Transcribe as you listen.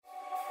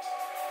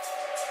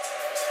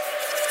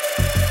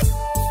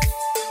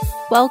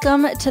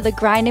Welcome to the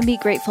Grind and Be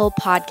Grateful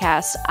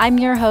podcast. I'm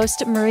your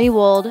host, Marie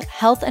Wold,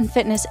 health and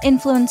fitness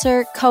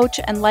influencer, coach,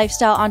 and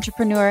lifestyle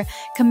entrepreneur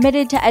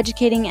committed to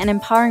educating and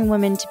empowering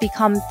women to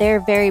become their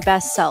very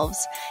best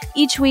selves.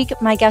 Each week,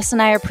 my guests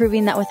and I are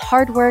proving that with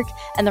hard work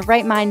and the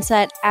right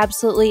mindset,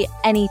 absolutely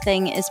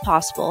anything is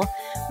possible.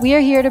 We are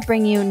here to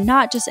bring you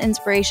not just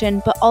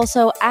inspiration, but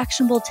also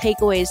actionable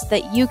takeaways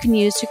that you can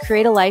use to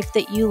create a life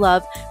that you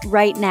love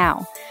right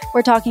now.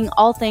 We're talking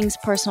all things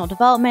personal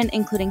development,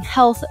 including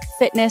health,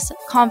 fitness,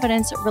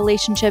 confidence,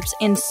 relationships,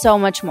 and so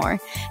much more.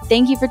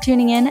 Thank you for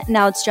tuning in.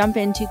 Now let's jump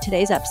into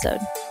today's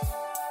episode.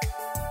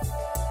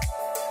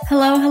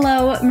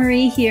 Hello,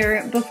 Marie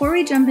here. Before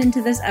we jump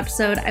into this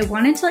episode, I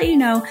wanted to let you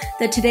know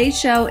that today's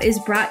show is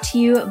brought to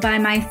you by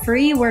my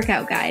free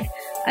workout guide.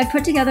 I've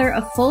put together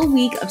a full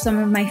week of some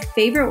of my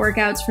favorite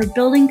workouts for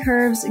building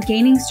curves,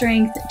 gaining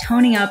strength,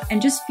 toning up,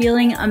 and just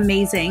feeling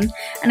amazing.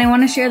 And I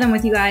want to share them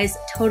with you guys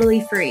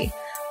totally free.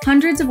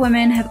 Hundreds of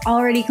women have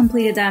already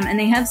completed them and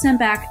they have sent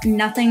back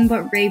nothing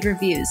but rave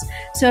reviews.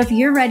 So if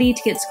you're ready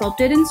to get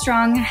sculpted and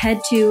strong,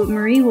 head to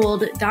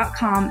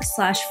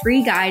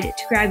mariewold.com/free guide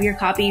to grab your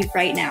copy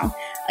right now.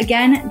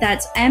 Again,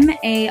 that's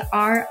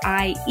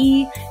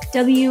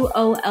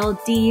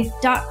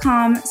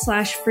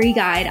mariewold.com/free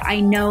guide.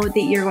 I know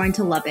that you're going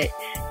to love it.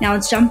 Now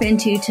let's jump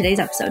into today's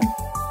episode.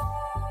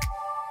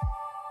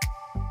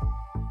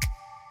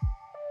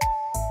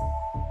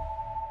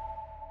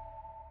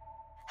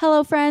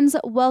 Hello, friends.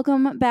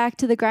 Welcome back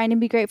to the Grind and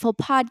Be Grateful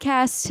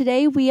podcast.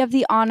 Today, we have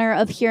the honor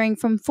of hearing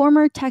from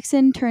former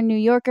Texan turned New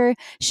Yorker,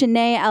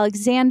 Chinae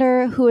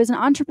Alexander, who is an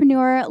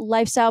entrepreneur,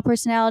 lifestyle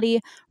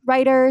personality,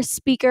 writer,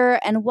 speaker,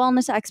 and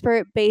wellness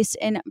expert based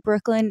in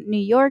Brooklyn, New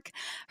York.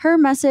 Her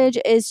message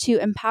is to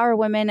empower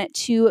women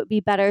to be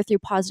better through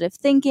positive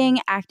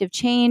thinking, active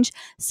change,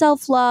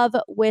 self-love,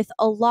 with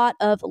a lot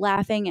of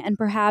laughing and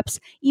perhaps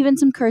even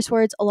some curse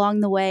words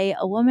along the way.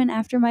 A woman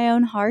after my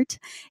own heart.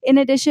 In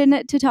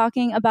addition to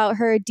talking about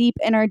her deep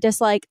inner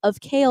dislike of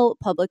kale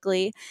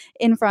publicly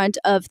in front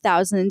of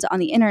thousands on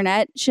the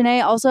internet,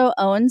 Chinae also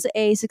owns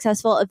a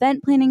successful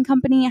event planning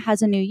company,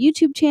 has a new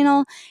YouTube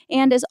channel,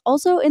 and is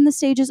also in the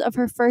stages of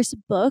her first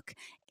book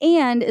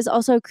and is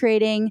also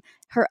creating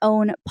her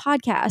own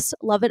podcast.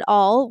 Love it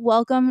all.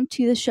 Welcome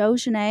to the show,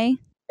 Chinae.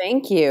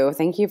 Thank you.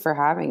 Thank you for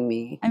having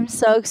me. I'm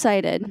so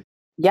excited.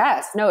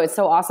 Yes. No, it's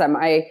so awesome.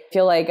 I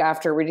feel like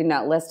after reading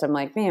that list, I'm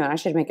like, man, I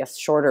should make a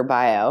shorter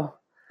bio.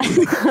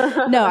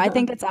 No, I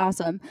think it's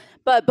awesome.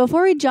 But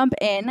before we jump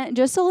in,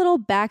 just a little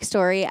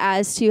backstory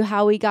as to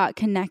how we got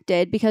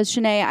connected. Because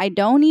Chinae, I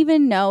don't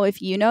even know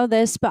if you know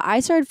this, but I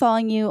started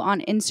following you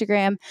on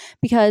Instagram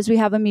because we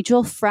have a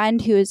mutual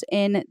friend who is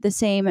in the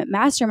same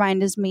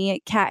mastermind as me,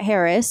 Kat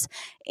Harris.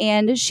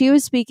 And she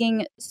was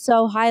speaking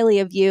so highly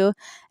of you.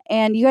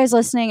 And you guys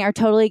listening are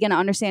totally going to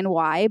understand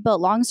why. But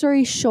long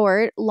story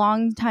short,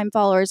 longtime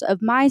followers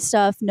of my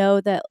stuff know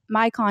that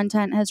my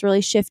content has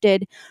really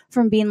shifted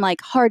from being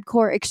like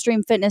hardcore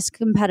extreme fitness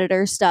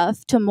competitor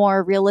stuff to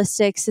more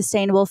realistic,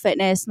 sustainable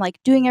fitness and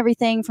like doing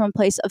everything from a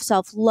place of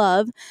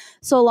self-love.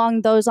 So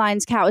along those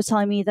lines, Kat was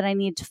telling me that I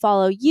need to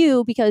follow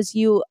you because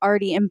you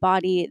already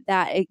embody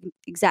that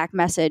exact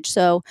message.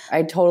 So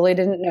I totally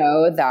didn't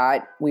know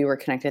that we were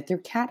connected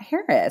through Kat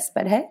Harris.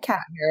 But hey,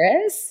 Kat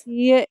Harris.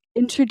 He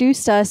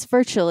introduced us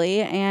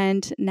virtually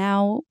and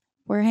now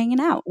we're hanging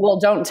out. Well,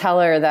 don't tell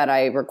her that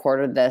I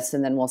recorded this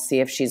and then we'll see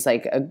if she's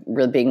like a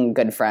really being a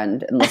good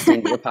friend and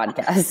listening to your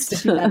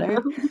podcast. She better.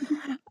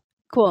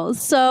 Cool.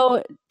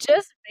 So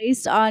just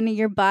based on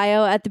your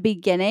bio at the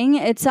beginning,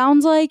 it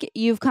sounds like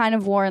you've kind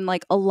of worn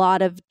like a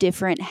lot of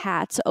different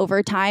hats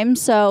over time.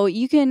 So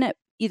you can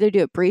either do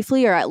it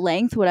briefly or at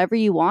length, whatever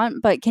you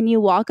want. But can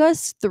you walk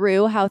us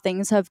through how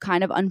things have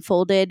kind of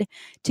unfolded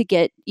to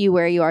get you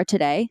where you are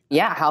today?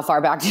 Yeah. How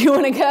far back do you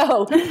want to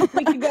go?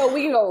 We can go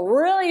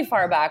really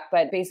far back.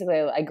 But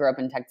basically, I grew up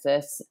in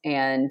Texas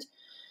and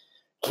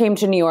came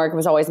to New York. It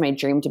was always my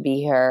dream to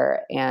be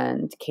here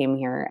and came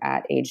here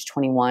at age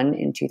 21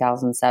 in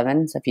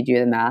 2007. So if you do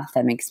the math,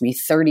 that makes me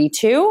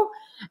 32.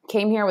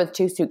 Came here with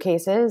 2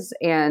 suitcases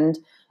and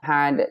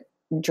had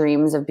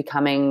dreams of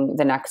becoming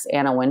the next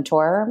Anna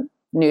Wintour.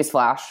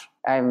 Newsflash,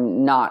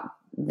 I'm not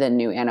the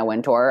new Anna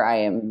Wintour. I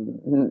am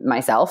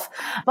myself.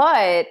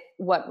 But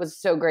what was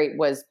so great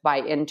was by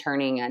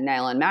interning at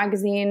Nylon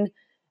Magazine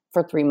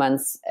for 3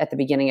 months at the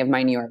beginning of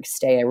my New York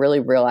stay, I really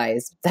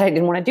realized that I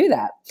didn't want to do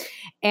that.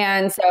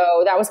 And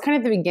so that was kind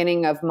of the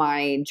beginning of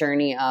my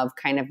journey of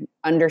kind of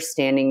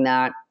understanding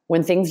that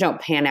when things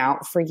don't pan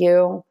out for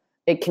you,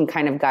 it can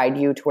kind of guide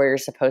you to where you're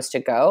supposed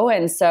to go.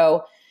 And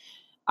so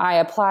I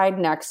applied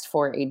next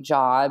for a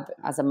job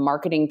as a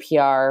marketing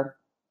PR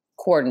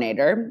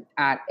coordinator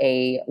at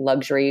a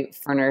luxury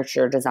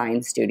furniture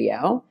design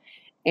studio.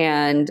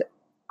 And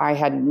I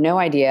had no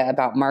idea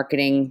about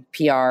marketing,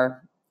 PR,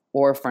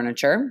 or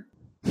furniture,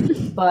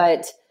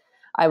 but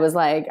I was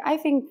like, I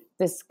think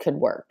this could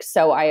work.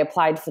 So I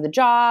applied for the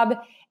job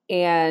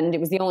and it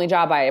was the only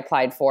job I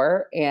applied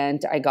for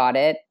and I got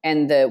it.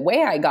 And the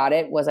way I got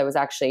it was I was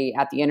actually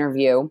at the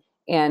interview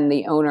and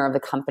the owner of the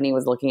company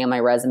was looking at my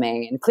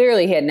resume, and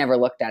clearly he had never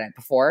looked at it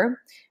before.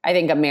 I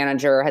think a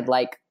manager had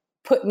like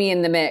put me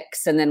in the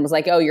mix and then was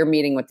like, oh, you're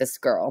meeting with this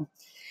girl.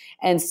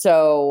 And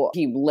so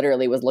he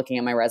literally was looking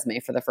at my resume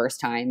for the first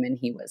time, and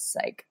he was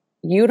like,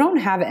 you don't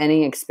have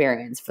any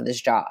experience for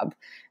this job.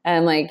 And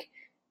I'm like,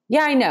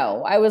 yeah, I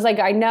know. I was like,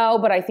 I know,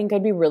 but I think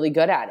I'd be really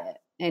good at it.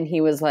 And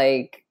he was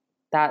like,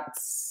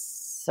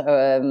 that's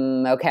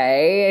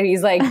okay. And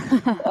he's like,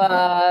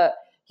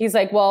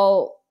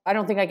 well, I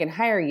don't think I can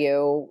hire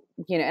you,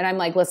 and I'm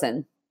like,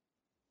 listen,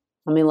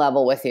 let me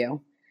level with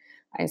you.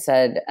 I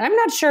said, I'm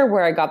not sure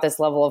where I got this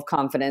level of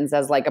confidence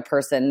as like a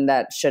person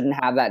that shouldn't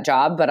have that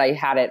job, but I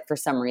had it for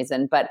some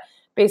reason. But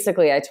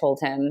basically I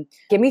told him,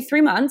 give me 3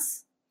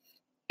 months.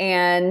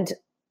 And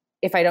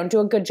if I don't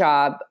do a good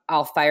job,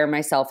 I'll fire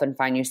myself and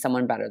find you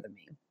someone better than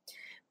me.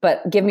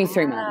 But give me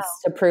 3 months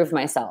to prove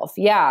myself.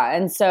 Yeah.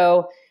 And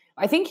so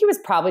I think he was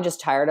probably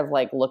just tired of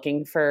like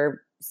looking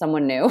for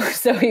someone new.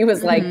 So he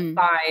was like,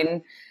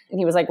 fine. And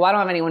he was like, well, I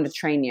don't have anyone to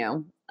train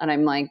you. And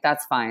I'm like,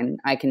 that's fine.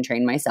 I can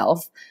train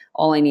myself.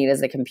 All I need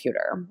is a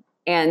computer.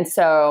 And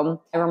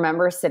so I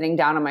remember sitting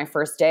down on my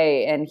first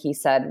day, and he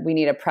said, we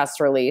need a press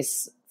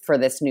release for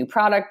this new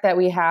product that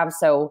we have.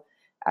 So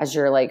as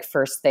your like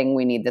first thing,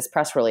 we need this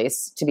press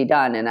release to be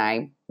done. And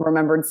I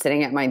remembered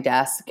sitting at my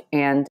desk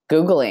and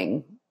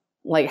Googling,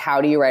 like,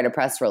 how do you write a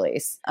press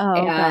release? Oh,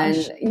 and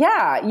gosh.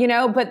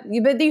 yeah, but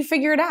you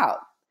figure it out.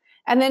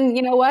 And then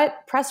you know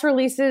what? Press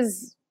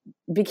releases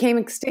became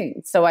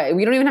extinct. So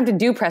we don't even have to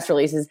do press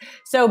releases.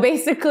 So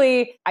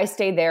basically I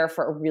stayed there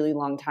for a really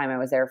long time. I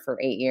was there for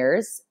 8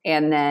 years.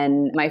 And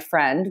then my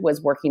friend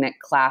was working at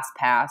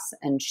ClassPass,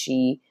 and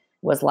she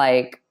was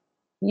like,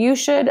 you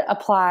should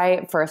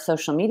apply for a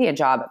social media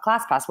job at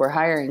ClassPass. We're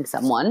hiring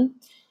someone.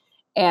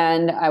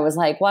 And I was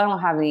like, well,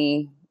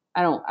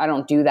 I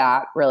don't do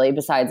that really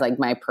besides like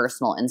my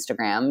personal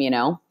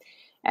Instagram,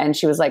 And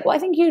she was like, well, I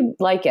think you'd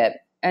like it.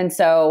 And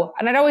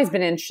I'd always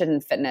been interested in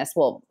fitness.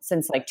 Well,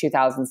 since like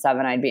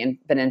 2007, I'd been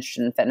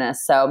interested in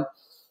fitness. So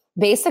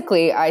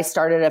basically I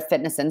started a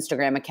fitness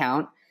Instagram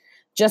account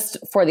just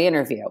for the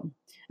interview.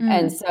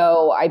 And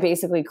so I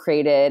basically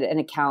created an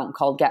account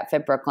called Get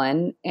Fit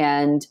Brooklyn,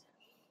 and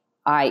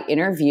I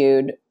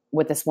interviewed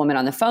with this woman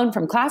on the phone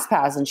from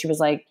ClassPass, and she was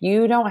like,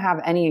 you don't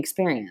have any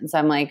experience.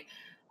 I'm like,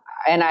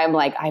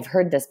 I've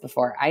heard this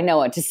before. I know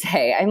what to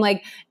say. I'm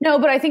like, no,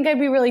 but I think I'd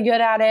be really good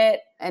at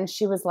it. And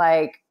she was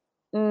like,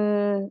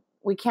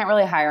 we can't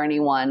really hire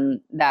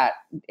anyone that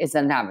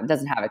doesn't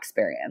have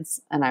experience.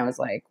 And I was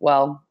like,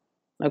 well,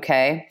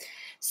 okay.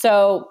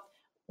 So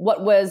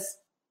what was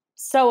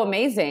so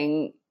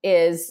amazing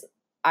is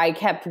I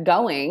kept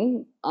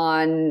going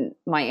on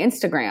my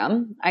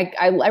Instagram.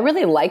 I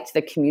really liked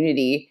the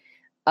community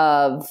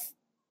of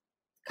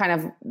kind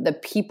of the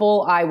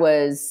people I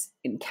was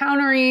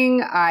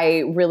encountering.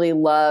 I really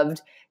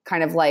loved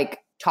kind of like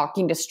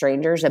talking to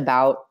strangers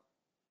about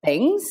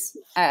things.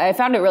 I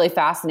found it really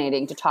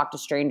fascinating to talk to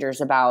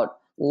strangers about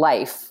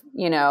life,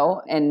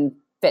 and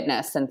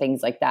fitness and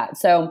things like that.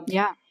 So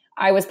yeah,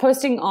 I was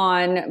posting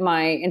on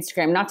my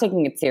Instagram, not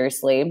taking it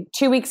seriously.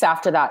 2 weeks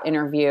after that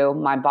interview,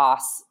 my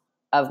boss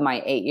of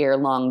my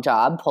 8-year-long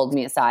job pulled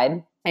me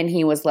aside, and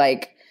he was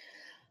like,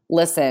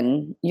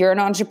 listen, you're an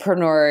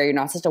entrepreneur. You're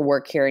not supposed to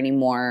work here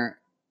anymore.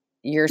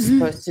 You're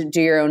supposed to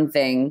do your own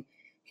thing.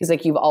 He's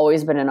like, you've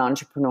always been an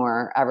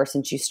entrepreneur ever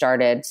since you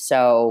started.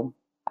 So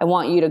I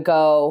want you to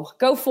go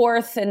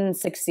forth and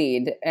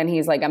succeed. And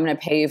he's like, I'm going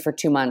to pay you for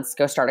 2 months.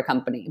 Go start a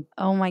company.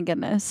 Oh my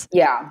goodness.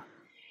 Yeah.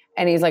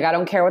 And he's like, I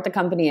don't care what the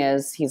company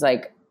is. He's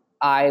like,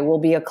 I will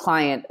be a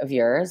client of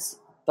yours,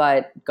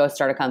 but go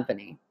start a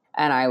company.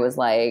 And I was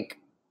like,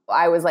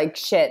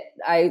 shit.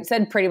 I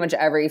said pretty much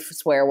every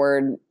swear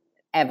word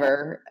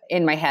ever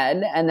in my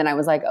head. And then I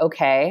was like,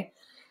 okay.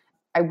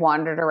 I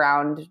wandered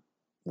around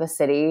the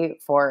city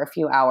for a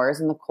few hours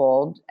in the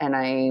cold, and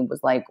I was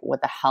like,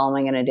 what the hell am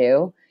I going to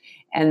do?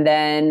 And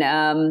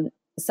then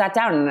sat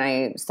down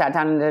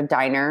in a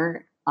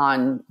diner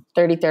on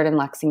 33rd and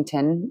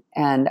Lexington,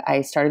 and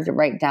I started to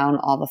write down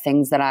all the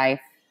things that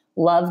I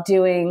loved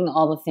doing,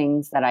 all the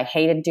things that I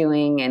hated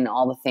doing, and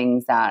all the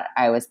things that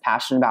I was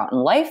passionate about in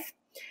life.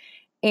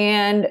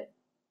 And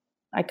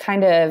I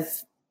kind of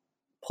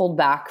pulled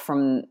back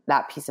from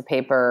that piece of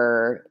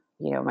paper,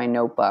 my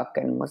notebook,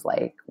 and was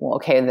like, well,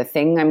 okay, the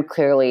thing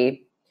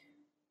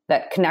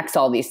that connects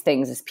all these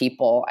things is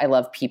people. I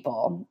love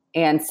people.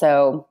 And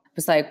so I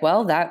was like,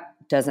 well, that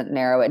doesn't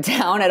narrow it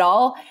down at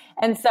all.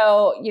 And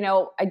so,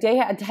 I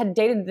had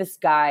dated this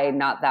guy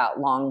not that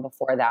long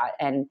before that.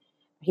 And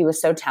he was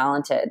so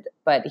talented,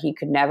 but he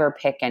could never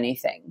pick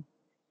anything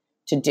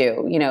to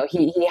do.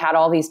 He had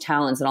all these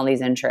talents and all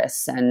these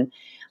interests. And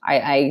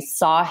I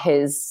saw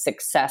his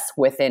success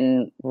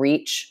within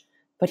reach,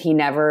 but he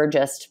never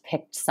just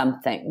picked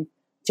something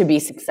to be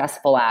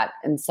successful at.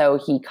 And so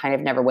he kind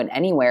of never went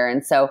anywhere.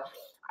 And so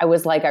I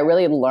was like, I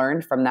really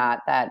learned from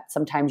that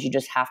sometimes you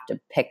just have to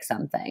pick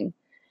something.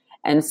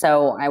 And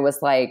so I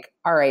was like,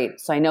 all right,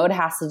 so I know it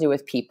has to do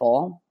with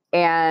people.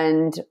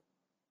 And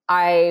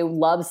I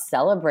love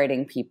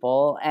celebrating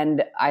people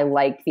and I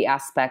like the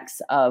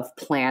aspects of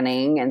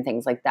planning and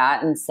things like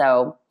that. And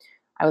so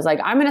I was like,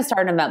 I'm going to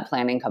start an event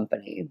planning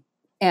company.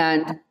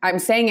 And I'm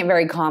saying it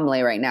very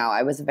calmly right now.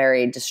 I was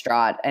very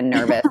distraught and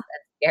nervous and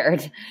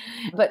scared.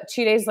 But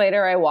 2 days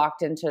later, I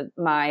walked into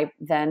my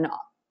then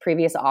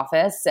previous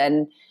office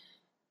and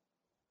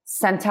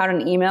sent out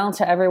an email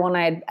to everyone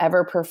I had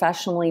ever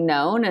professionally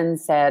known and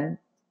said,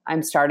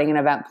 I'm starting an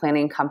event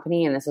planning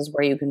company and this is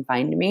where you can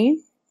find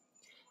me.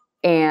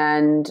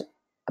 And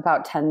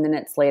about 10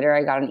 minutes later,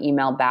 I got an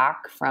email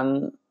back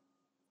from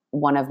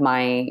one of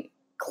my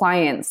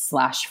clients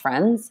 /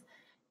 friends.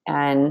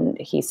 And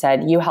he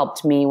said, you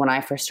helped me when I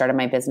first started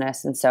my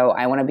business. And so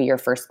I want to be your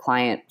first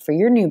client for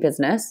your new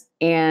business.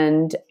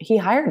 And he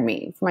hired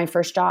me for my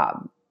first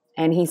job.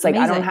 And he's like,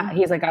 Amazing.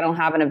 I don't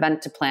have an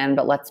event to plan,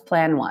 but let's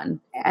plan one.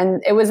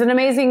 And it was an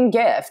amazing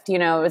gift. You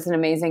know, it was an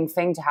amazing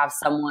thing to have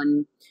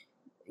someone,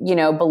 you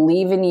know,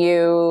 believe in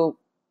you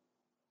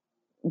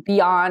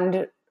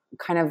beyond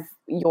kind of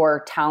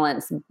your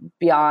talents,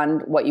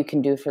 beyond what you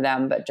can do for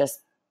them, but just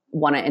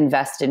want to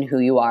invest in who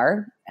you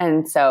are.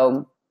 And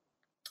so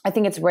I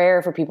think it's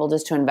rare for people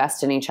just to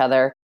invest in each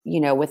other, you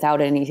know,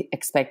 without any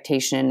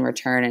expectation in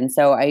return. And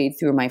so I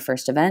threw my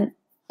first event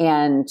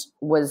and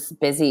was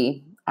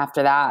busy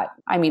after that.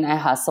 I mean, I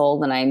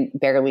hustled and I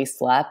barely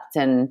slept,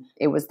 and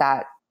it was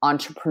that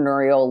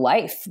entrepreneurial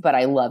life, but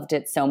I loved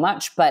it so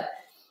much. But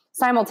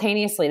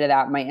simultaneously to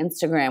that, my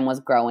Instagram was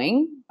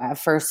growing,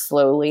 first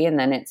slowly, and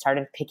then it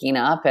started picking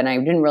up, and I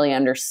didn't really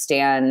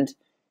understand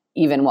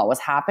even what was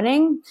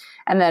happening.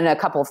 And then a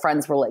couple of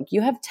friends were like,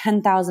 you have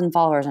 10,000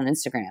 followers on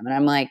Instagram. And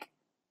I'm like,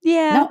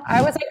 yeah. No,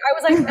 I was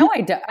like, no,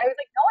 I don't. I was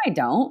like, no, I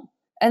don't.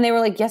 And they were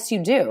like, yes,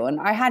 you do. And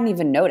I hadn't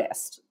even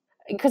noticed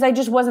because I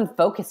just wasn't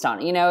focused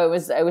on it. You know, it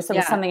was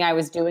something I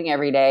was doing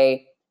every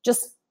day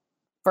just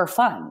for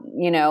fun,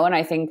 you know? And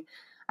I think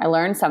I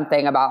learned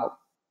something about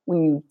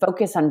when you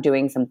focus on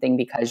doing something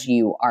because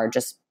you are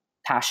just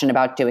passionate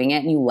about doing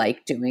it and you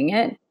like doing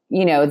it,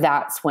 you know,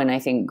 that's when I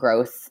think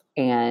growth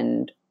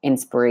and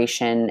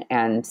inspiration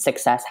and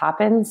success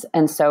happens.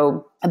 And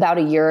so about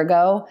a year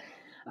ago,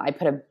 I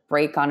put a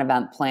break on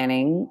event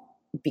planning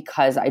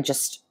because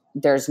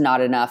there's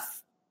not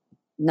enough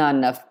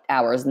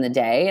hours in the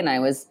day. And I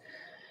was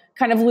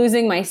kind of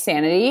losing my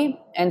sanity.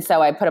 And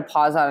so I put a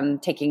pause on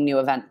taking new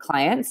event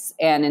clients.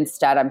 And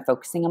instead I'm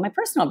focusing on my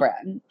personal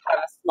brand. I have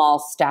a small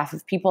staff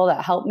of people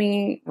that help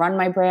me run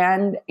my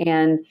brand.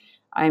 And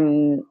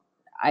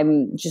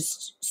I'm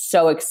just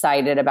so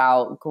excited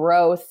about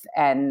growth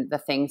and the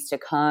things to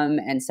come.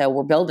 And so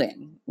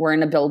we're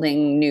in a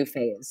building new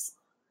phase.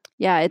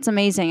 Yeah, it's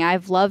amazing.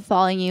 I've loved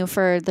following you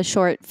for the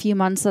short few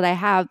months that I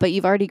have, but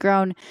you've already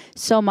grown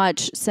so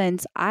much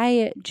since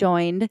I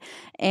joined,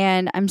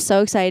 and I'm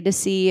so excited to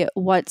see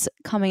what's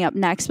coming up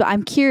next. But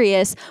I'm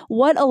curious,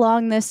 what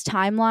along this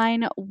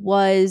timeline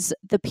was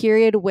the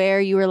period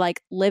where you were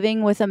like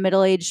living with a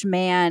middle-aged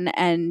man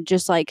and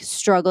just like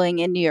struggling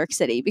in New York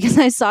City? Because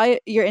I saw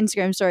your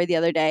Instagram story the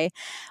other day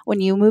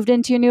when you moved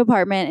into your new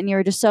apartment and you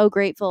were just so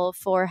grateful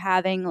for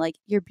having like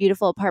your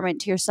beautiful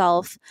apartment to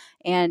yourself.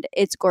 And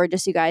it's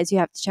gorgeous, you guys. You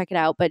have to check it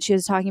out. But she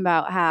was talking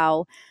about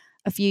how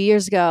a few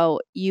years ago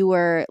you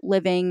were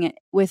living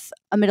with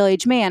a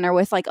middle-aged man or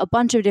with like a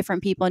bunch of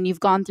different people, and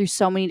you've gone through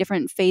so many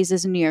different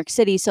phases in New York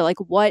City. So like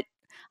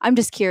I'm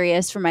just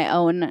curious for my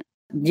own.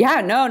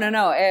 Yeah, no.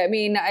 I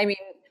mean,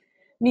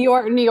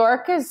 New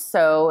York is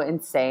so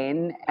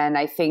insane. And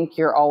I think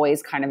you're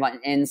always kind of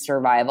in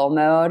survival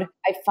mode.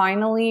 I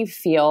finally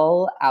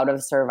feel out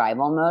of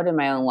survival mode in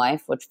my own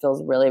life, which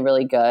feels really,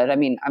 really good. I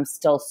mean, I'm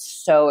still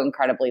so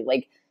incredibly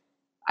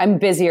I'm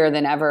busier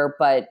than ever,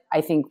 but I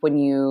think when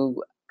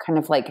you kind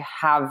of like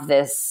have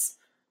this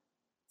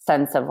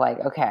sense of like,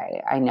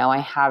 okay, I know I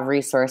have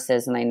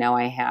resources and I know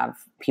I have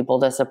people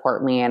to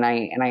support me and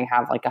I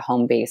have like a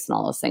home base and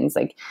all those things,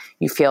 like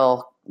you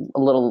feel a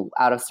little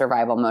out of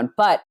survival mode.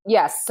 But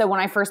yes, so when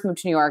I first moved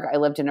to New York, I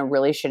lived in a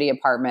really shitty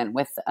apartment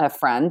with a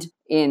friend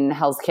in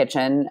Hell's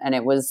Kitchen, and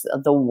it was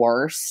the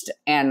worst.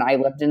 And I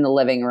lived in the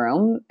living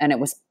room and it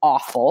was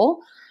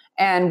awful.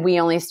 And we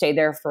only stayed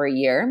there for a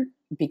year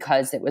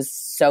because it was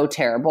so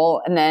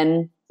terrible. And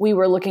then we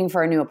were looking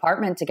for a new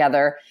apartment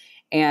together.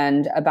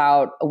 And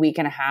about a week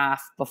and a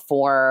half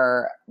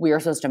before we were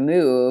supposed to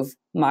move,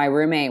 my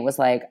roommate was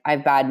like, I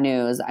have bad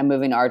news. I'm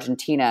moving to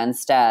Argentina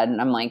instead. And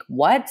I'm like,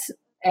 what?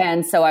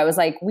 And so I was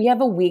like, we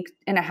have a week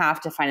and a half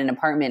to find an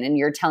apartment, and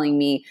you're telling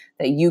me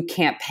that you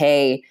can't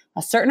pay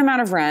a certain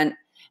amount of rent.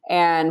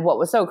 And what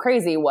was so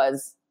crazy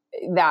was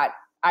that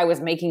I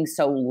was making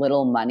so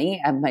little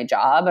money at my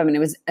job. I mean, it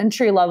was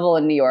entry level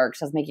in New York.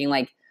 So I was making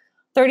like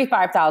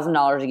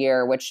 $35,000 a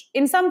year, which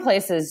in some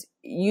places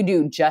you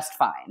do just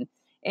fine.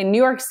 In New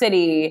York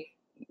City,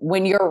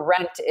 when your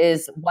rent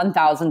is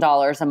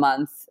 $1,000 a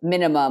month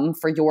minimum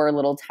for your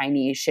little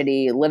tiny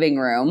shitty living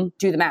room,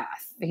 do the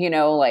math,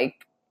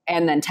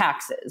 and then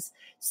taxes.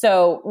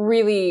 So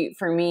really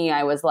for me,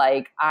 I was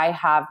like, I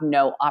have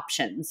no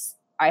options.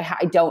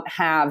 I don't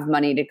have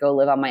money to go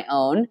live on my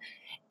own.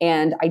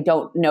 and I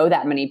don't know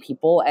that many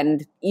people.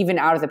 And even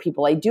out of the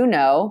people I do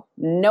know,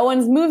 no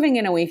one's moving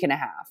in a week and a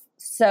half.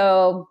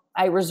 So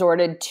I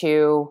resorted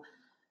to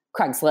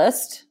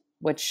Craigslist,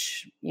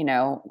 which,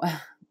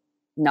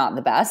 not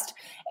the best,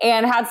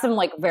 and had some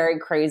like very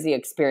crazy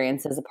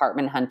experiences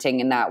apartment hunting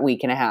in that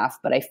week and a half.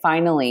 But I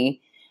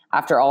finally,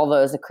 after all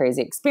those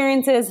crazy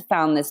experiences,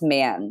 found this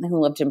man who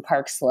lived in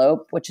Park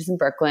Slope, which is in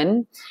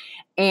Brooklyn.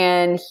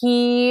 And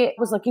he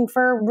was looking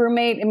for a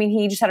roommate. I mean,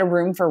 he just had a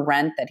room for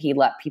rent that he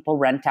let people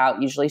rent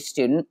out, usually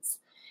students.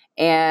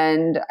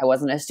 And I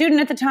wasn't a student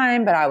at the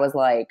time, but I was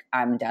like,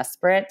 I'm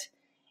desperate.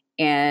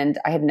 And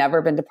I had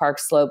never been to Park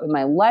Slope in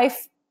my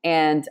life.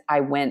 And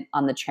I went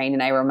on the train,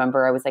 and I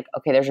remember I was like,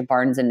 okay, there's a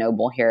Barnes and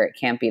Noble here. It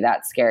can't be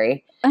that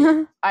scary.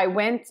 Uh-huh. I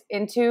went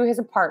into his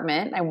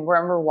apartment. I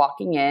remember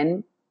walking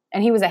in,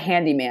 and he was a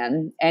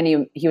handyman,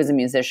 and he was a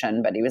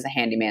musician, but he was a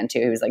handyman too.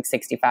 He was like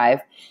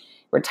 65,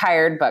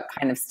 retired, but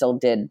kind of still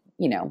did,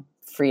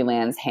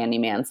 freelance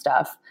handyman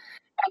stuff.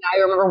 And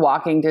I remember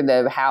walking through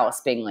the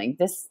house being like,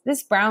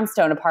 this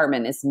brownstone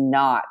apartment is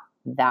not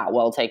that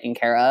well taken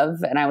care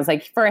of. And I was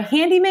like, for a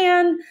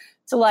handyman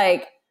to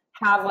like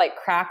have like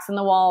cracks in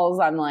the walls,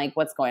 I'm like,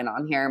 what's going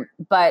on here?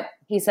 But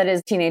he said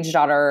his teenage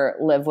daughter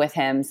lived with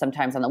him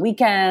sometimes on the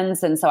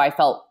weekends. And so I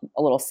felt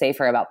a little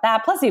safer about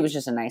that. Plus he was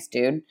just a nice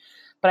dude.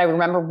 But I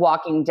remember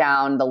walking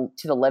down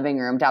to the living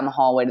room, down the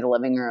hallway to the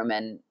living room,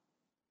 and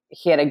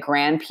he had a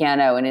grand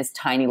piano in his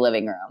tiny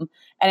living room.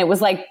 And it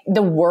was like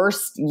the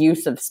worst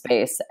use of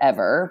space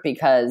ever,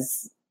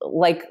 because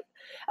like,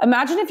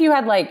 imagine if you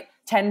had like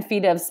 10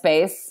 feet of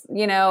space,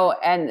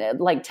 and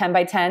like 10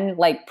 by 10,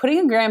 like putting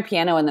a grand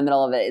piano in the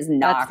middle of it is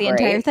not great.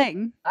 That's the entire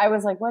thing. I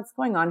was like, what's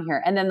going on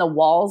here? And then the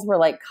walls were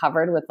like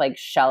covered with like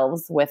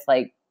shelves with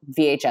like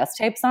VHS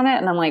tapes on it.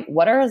 And I'm like,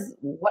 what is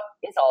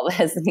all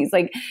this? And he's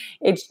like,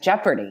 it's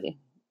Jeopardy.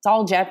 It's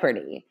all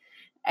Jeopardy.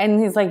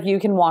 And he's like, you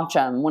can watch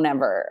them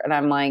whenever. And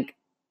I'm like,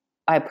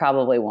 I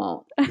probably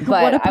won't. But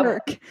what a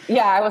perk.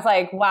 I was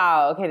like,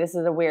 wow, okay, this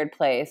is a weird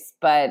place.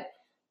 But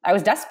I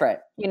was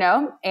desperate,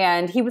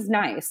 and he was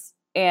nice.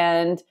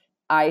 And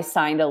I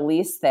signed a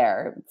lease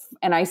there,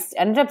 and I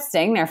ended up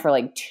staying there for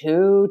like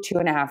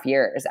 2.5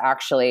 years,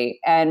 actually.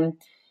 And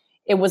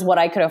it was what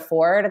I could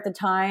afford at the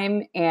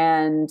time.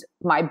 And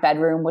my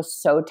bedroom was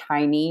so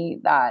tiny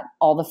that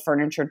all the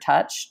furniture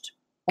touched.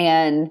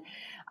 And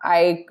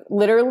I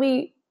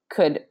literally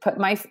could put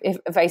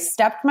if I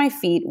stepped my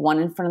feet one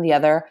in front of the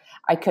other,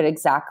 I could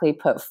exactly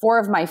put 4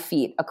 of my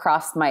feet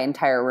across my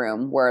entire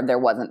room where there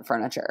wasn't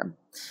furniture.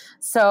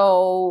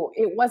 So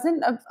it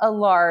wasn't a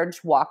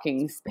large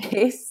walking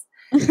space,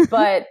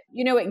 but,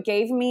 it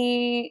gave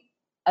me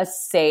a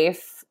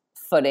safe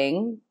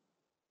footing.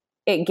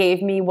 It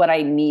gave me what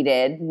I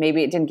needed.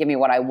 Maybe it didn't give me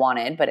what I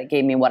wanted, but it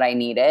gave me what I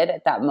needed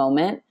at that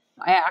moment.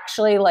 I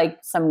actually, like,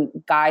 some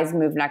guys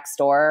moved next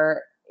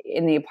door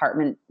in the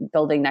apartment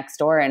building next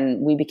door,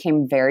 and we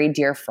became very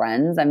dear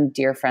friends. I'm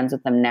dear friends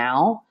with them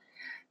now.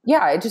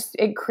 Yeah,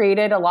 it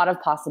created a lot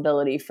of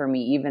possibility for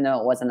me, even though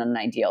it wasn't an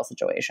ideal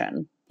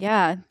situation.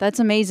 Yeah, that's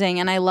amazing.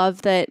 And I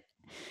love that.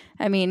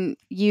 I mean,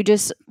 you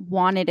just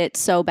wanted it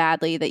so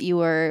badly that you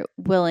were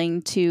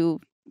willing to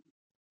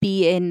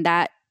be in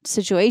that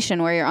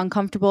situation where you're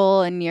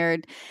uncomfortable and you're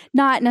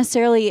not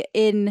necessarily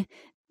in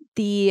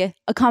the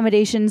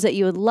accommodations that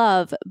you would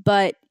love,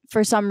 but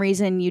for some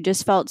reason you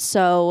just felt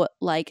so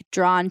like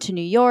drawn to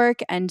New York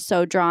and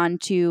so drawn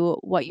to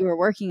what you were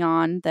working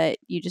on that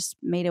you just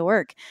made it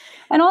work.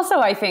 And also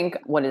I think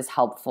what is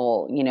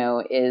helpful,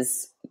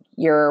 is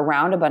you're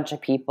around a bunch of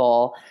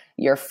people,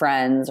 your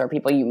friends or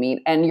people you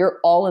meet, and you're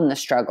all in the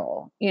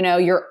struggle.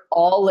 You're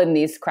all in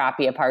these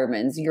crappy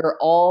apartments. You're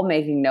all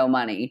making no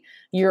money.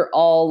 You're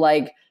all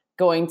like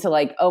going to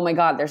like, oh my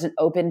God, there's an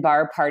open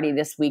bar party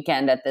this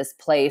weekend at this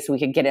place. We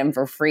could get in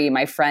for free.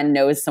 My friend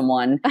knows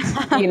someone,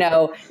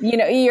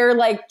 you're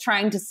like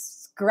trying to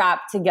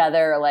scrap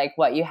together like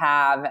what you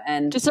have,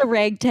 and just a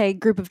ragtag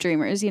group of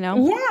dreamers, Yeah.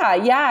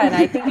 And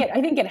I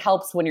think it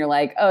helps when you're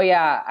like, oh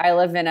yeah, I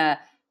live in a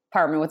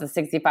apartment with a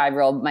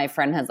 65-year-old. My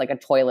friend has like a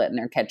toilet in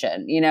their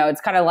kitchen.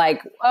 It's kind of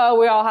like, oh,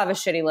 we all have a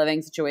shitty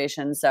living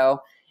situation. So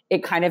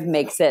it kind of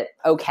makes it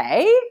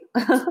okay.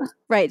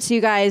 Right. So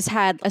you guys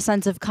had a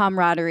sense of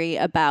camaraderie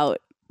about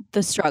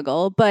the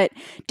struggle, but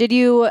did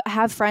you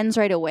have friends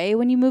right away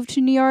when you moved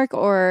to New York,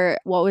 or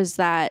what was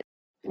that?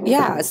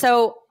 Yeah.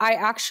 So I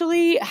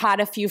actually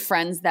had a few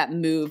friends that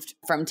moved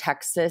from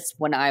Texas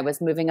when I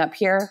was moving up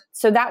here.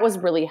 So that was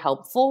really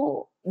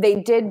helpful. They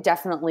did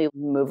definitely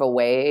move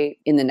away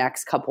in the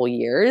next couple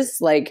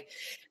years. Like,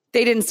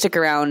 they didn't stick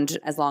around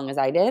as long as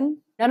I did.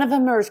 None of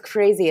them are as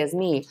crazy as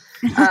me.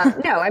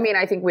 No, I mean,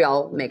 I think we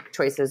all make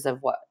choices of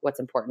what's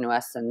important to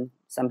us. And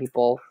some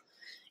people,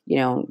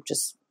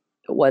 just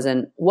it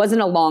wasn't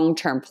a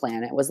long-term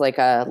plan. It was like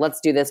a let's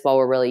do this while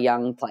we're really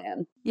young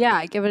plan.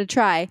 Yeah, give it a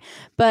try.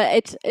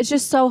 But it's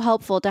just so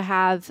helpful to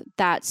have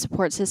that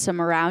support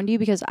system around you,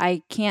 because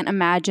I can't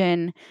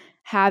imagine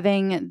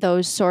having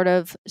those sort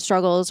of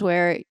struggles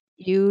where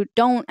you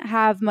don't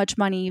have much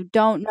money, you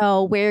don't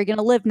know where you're going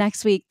to live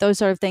next week, those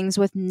sort of things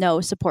with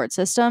no support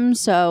system.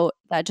 So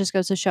that just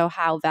goes to show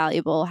how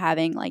valuable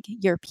having like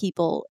your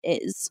people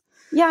is.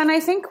 Yeah. And I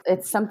think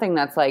it's something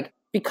that's like,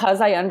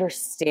 because I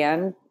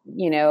understand,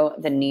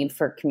 the need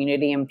for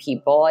community and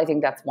people, I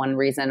think that's one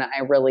reason I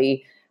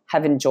really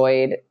have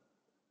enjoyed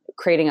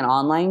creating an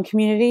online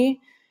community,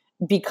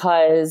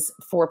 because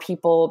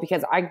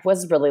I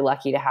was really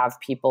lucky to have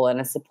people in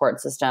a support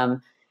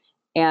system.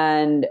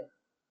 And,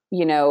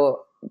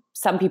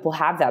 some people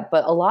have that,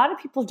 but a lot of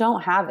people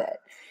don't have it.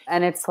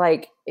 And it's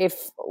like,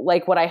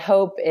 what I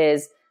hope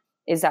is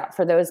that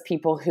for those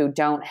people who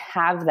don't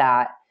have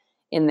that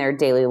in their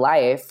daily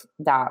life,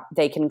 that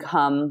they can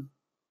come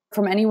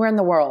from anywhere in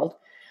the world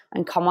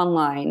and come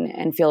online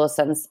and feel a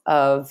sense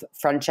of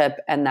friendship,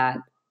 and that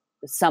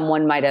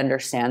someone might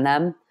understand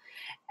them.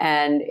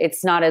 And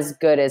it's not as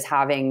good as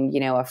having,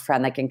 a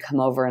friend that can come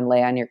over and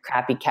lay on your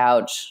crappy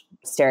couch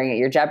staring at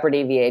your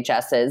Jeopardy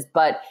VHSs,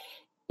 but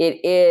it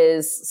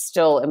is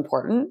still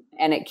important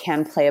and it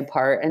can play a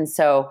part. And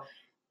so,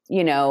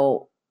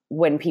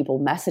 when people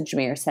message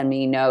me or send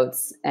me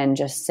notes and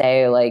just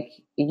say like,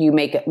 you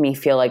make me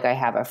feel like I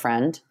have a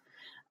friend,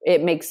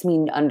 it makes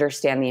me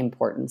understand the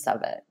importance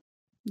of it.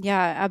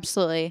 Yeah,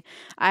 absolutely.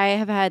 I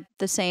have had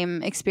the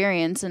same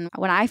experience. And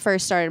when I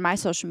first started my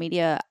social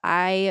media,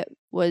 I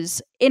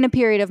was in a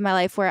period of my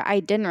life where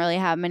I didn't really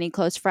have many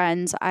close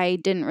friends. I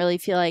didn't really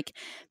feel like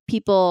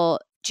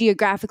people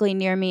geographically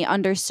near me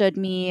understood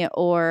me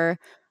or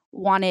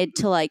wanted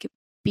to like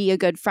be a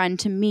good friend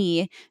to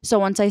me. So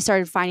once I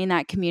started finding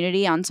that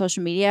community on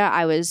social media,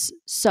 I was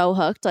so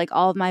hooked. Like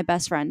all of my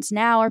best friends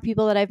now are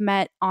people that I've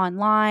met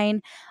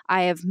online.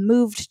 I have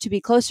moved to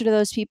be closer to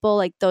those people.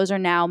 Like those are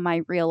now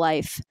my real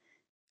life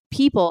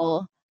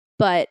people.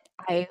 But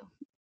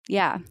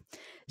yeah.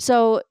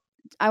 So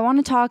I want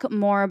to talk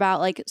more about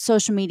like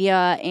social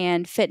media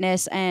and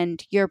fitness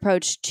and your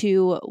approach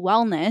to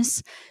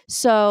wellness.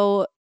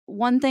 So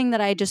one thing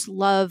that I just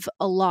love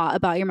a lot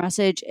about your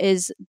message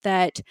is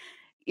that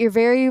you're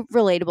very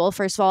relatable,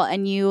 first of all,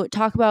 and you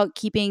talk about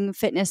keeping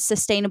fitness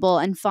sustainable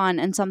and fun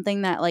and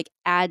something that like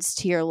adds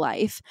to your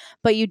life.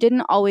 But you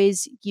didn't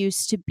always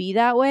used to be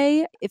that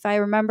way. If I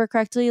remember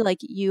correctly, like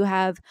you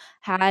have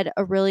had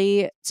a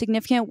really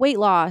significant weight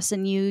loss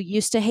and you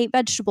used to hate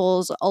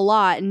vegetables a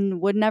lot and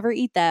would never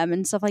eat them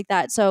and stuff like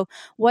that. So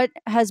what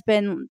has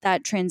been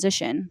that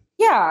transition?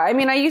 Yeah, I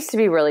mean, I used to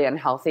be really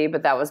unhealthy,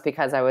 but that was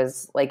because I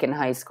was like in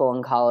high school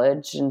and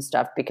college and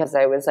stuff, because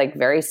I was like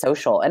very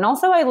social. And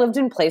also I lived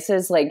in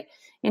places like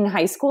in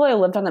high school, I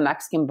lived on the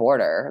Mexican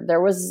border.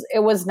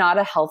 It was not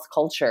a health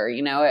culture,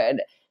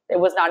 it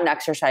was not an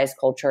exercise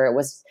culture.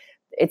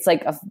 It's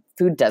like a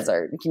food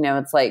desert,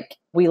 it's like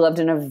we lived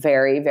in a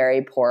very,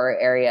 very poor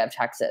area of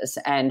Texas,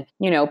 and,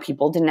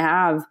 people didn't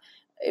have,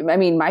 I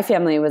mean, my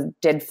family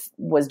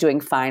was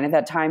doing fine at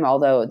that time,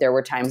 although there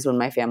were times when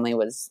my family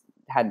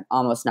had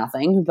almost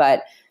nothing.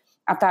 But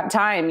at that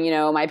time,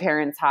 my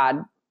parents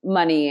had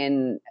money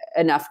and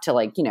enough to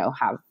like,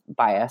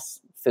 buy us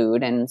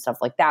food and stuff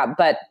like that.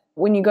 But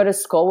when you go to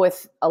school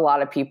with a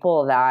lot of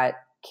people that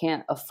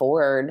can't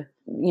afford,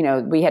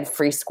 we had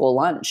free school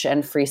lunch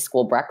and free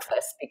school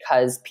breakfast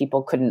because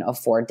people couldn't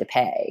afford to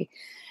pay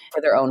for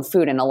their own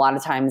food. And a lot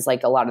of times,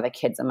 like a lot of the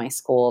kids in my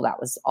school, that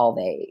was all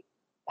they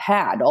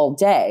had all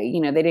day.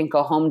 They didn't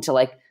go home to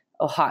like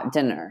a hot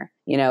dinner.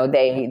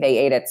 They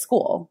ate at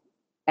school.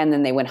 And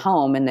then they went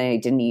home and they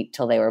didn't eat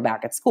till they were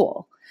back at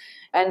school.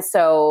 And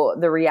so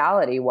the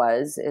reality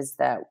is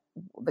that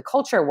the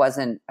culture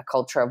wasn't a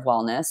culture of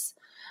wellness.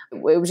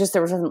 It was just,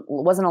 there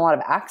wasn't a lot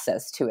of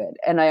access to it.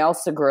 And I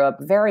also grew up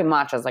very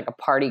much as like a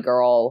party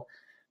girl.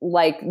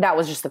 Like that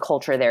was just the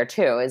culture there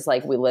too, is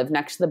like we lived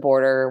next to the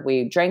border.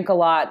 We drank a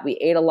lot. We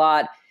ate a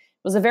lot.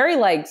 It was a very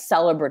like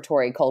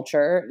celebratory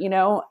culture,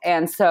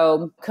 And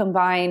so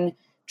combine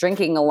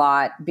drinking a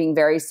lot, being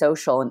very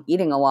social, and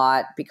eating a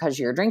lot because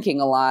you're drinking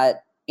a lot,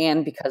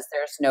 and because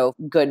there's no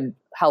good,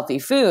 healthy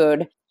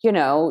food,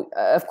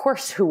 of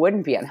course, who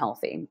wouldn't be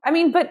unhealthy? I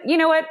mean, but you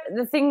know what?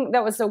 The thing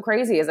that was so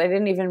crazy is I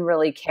didn't even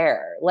really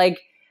care. Like,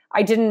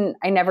 I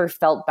never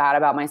felt bad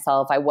about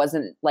myself. I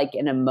wasn't like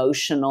an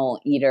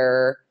emotional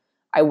eater.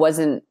 I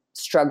wasn't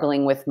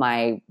struggling with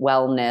my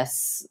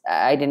wellness.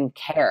 I didn't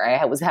care.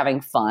 I was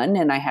having fun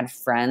and I had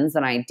friends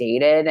and I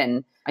dated,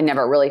 and I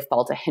never really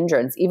felt a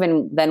hindrance.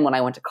 Even then, when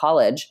I went to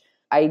college,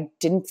 I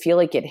didn't feel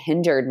like it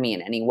hindered me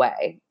in any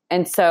way.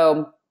 And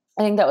so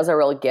I think that was a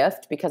real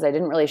gift because I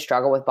didn't really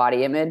struggle with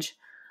body image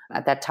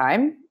at that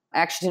time. I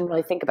actually didn't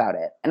really think about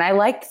it. And I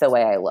liked the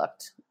way I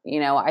looked.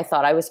 I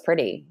thought I was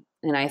pretty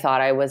and I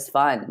thought I was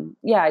fun.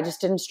 Yeah, I just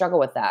didn't struggle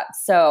with that.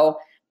 So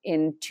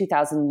in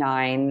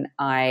 2009,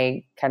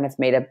 I kind of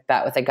made a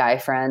bet with a guy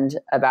friend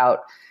about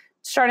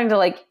starting to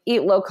like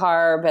eat low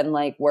carb and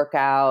like work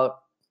out.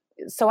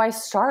 So I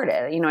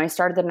started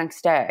the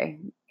next day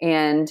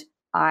and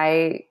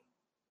I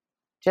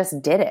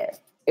just did it.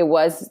 It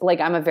was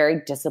like, I'm a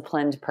very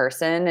disciplined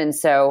person. And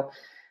so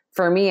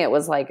for me, it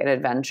was like an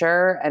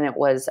adventure and it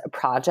was a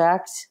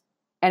project,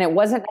 and it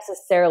wasn't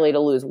necessarily to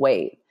lose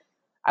weight.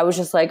 I was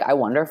just like, I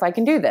wonder if I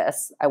can do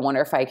this. I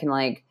wonder if I can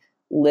like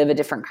live a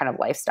different kind of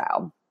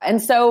lifestyle.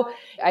 And so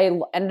I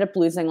ended up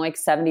losing like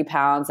 70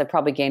 pounds. I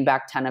probably gained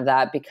back 10 of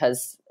that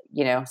because,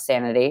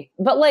 sanity.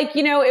 But like,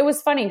 it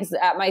was funny because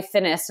at my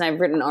thinnest, and I've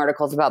written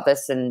articles about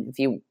this, and if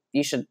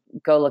you should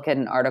go look at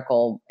an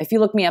article. If you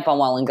look me up on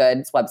Well and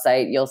Good's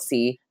website, you'll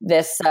see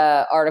this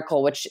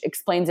article, which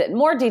explains it in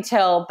more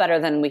detail, better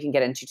than we can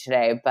get into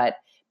today. But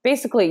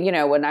basically,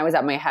 when I was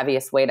at my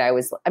heaviest weight, at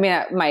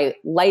my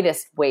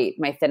lightest weight,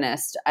 my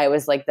thinnest, I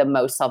was like the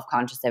most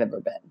self-conscious I've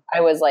ever been. I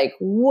was like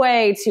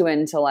way too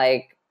into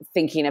like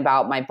thinking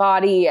about my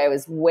body. I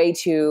was way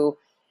too,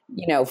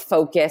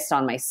 focused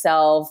on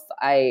myself.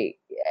 I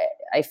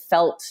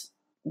felt,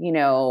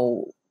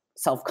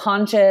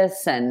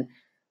 self-conscious and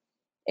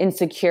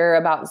insecure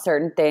about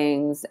certain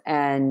things.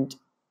 And,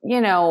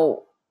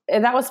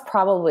 that was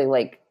probably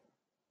like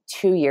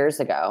 2 years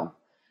ago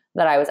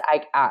that I was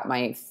at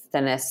my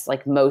thinnest,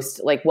 like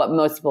most, like what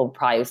most people would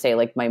probably say,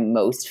 like my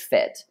most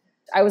fit.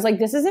 I was like,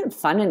 this isn't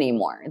fun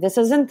anymore. This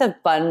isn't the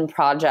fun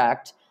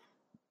project.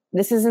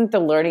 This isn't the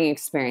learning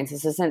experience.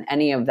 This isn't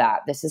any of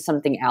that. This is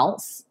something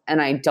else.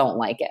 And I don't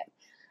like it.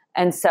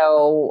 And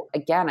so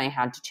again, I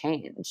had to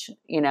change,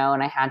 and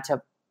I had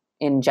to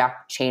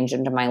inject change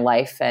into my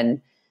life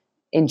and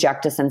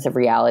inject a sense of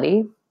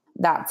reality.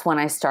 That's when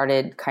I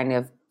started kind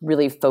of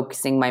really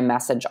focusing my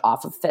message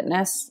off of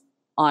fitness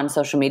on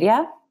social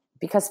media,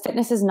 because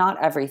fitness is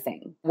not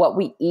everything. What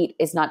we eat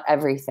is not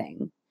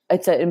everything.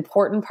 It's an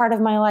important part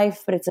of my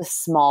life, but it's a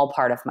small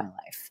part of my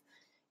life.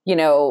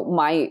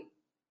 My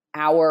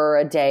hour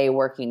a day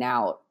working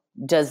out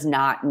does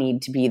not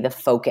need to be the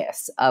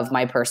focus of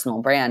my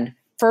personal brand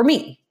for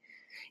me.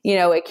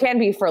 It can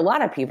be for a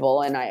lot of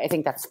people, and I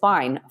think that's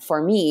fine.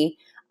 For me,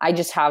 I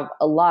just have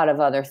a lot of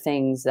other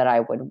things that I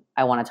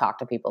want to talk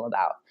to people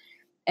about.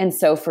 And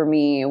so for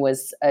me, it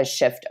was a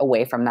shift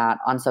away from that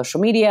on social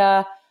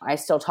media. I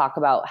still talk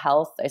about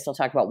health. I still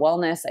talk about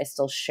wellness. I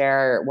still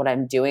share what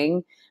I'm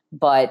doing,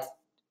 but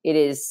it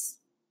is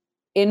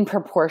in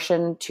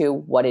proportion to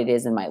what it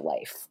is in my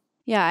life.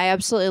 Yeah, I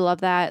absolutely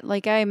love that.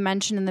 Like I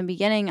mentioned in the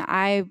beginning,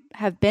 I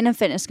have been a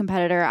fitness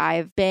competitor.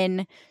 I've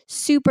been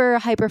super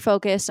hyper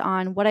focused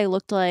on what I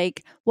looked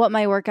like, what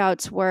my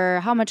workouts were,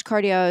 how much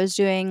cardio I was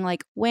doing,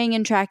 like weighing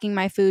and tracking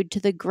my food to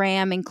the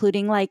gram,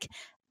 including like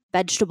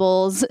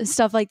vegetables,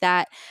 stuff like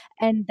that.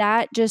 And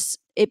that just,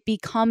 it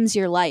becomes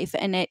your life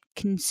and it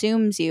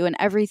consumes you, and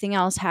everything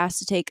else has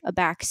to take a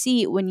back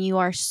seat when you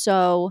are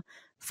so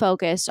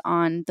focused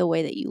on the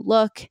way that you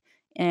look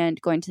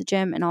and going to the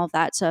gym and all of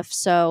that stuff.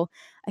 So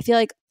I feel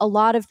like a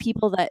lot of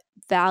people that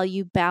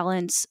value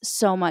balance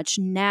so much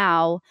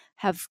now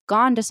have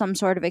gone to some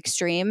sort of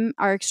extreme.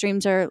 Our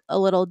extremes are a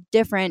little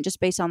different just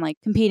based on like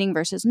competing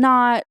versus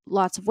not,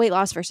 lots of weight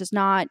loss versus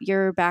not,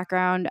 your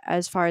background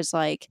as far as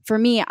like, for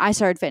me, I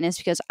started fitness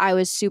because I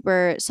was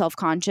super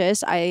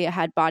self-conscious. I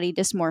had body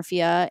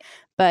dysmorphia,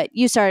 but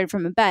you started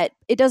from a bet.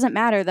 It doesn't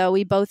matter though.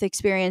 We both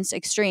experienced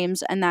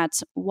extremes, and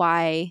that's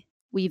why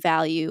we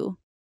value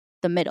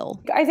the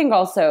middle. I think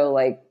also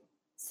like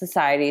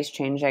society is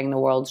changing, the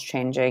world's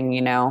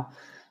changing,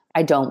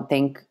 I don't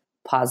think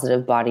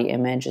positive body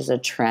image is a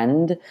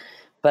trend,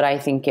 but I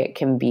think it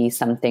can be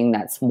something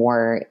that's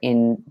more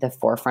in the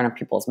forefront of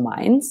people's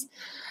minds.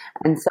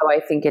 And so I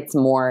think it's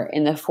more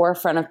in the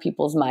forefront of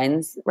people's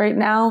minds right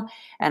now,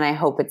 and I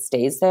hope it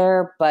stays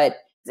there. But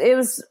it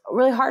was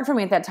really hard for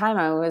me at that time.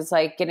 I was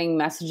like getting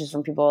messages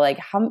from people like,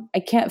 I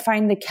can't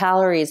find the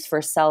calories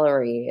for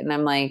celery. And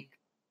I'm like,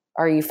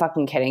 are you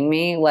fucking kidding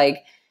me? Like,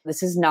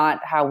 this is not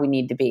how we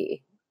need to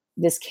be.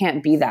 This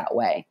can't be that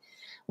way.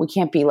 We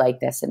can't be like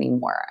this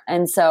anymore.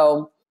 And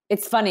so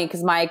it's funny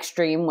because my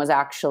extreme was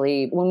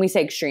actually, when we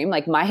say extreme,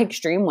 like my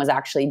extreme was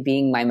actually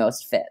being my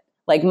most fit.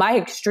 Like my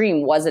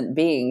extreme wasn't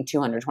being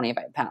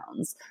 225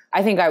 pounds.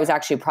 I think I was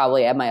actually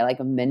probably at my like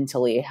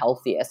mentally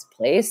healthiest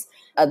place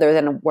other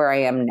than where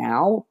I am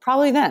now,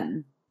 probably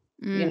then,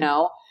 And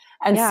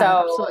Yeah, so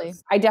absolutely.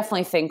 I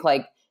definitely think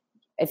like,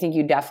 I think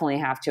you definitely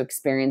have to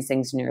experience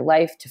things in your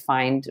life to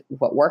find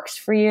what works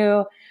for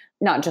you,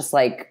 not just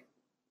like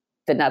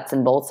the nuts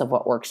and bolts of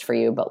what works for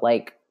you, but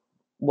like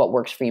what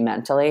works for you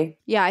mentally.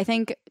 Yeah, I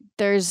think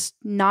there's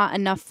not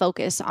enough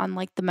focus on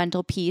like the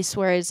mental piece.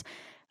 Whereas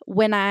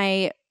when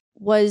I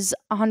was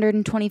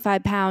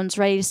 125 pounds,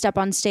 ready to step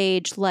on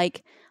stage,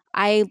 like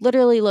I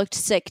literally looked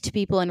sick to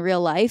people in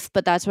real life,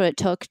 but that's what it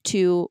took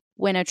to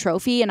win a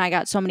trophy. And I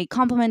got so many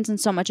compliments and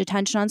so much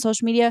attention on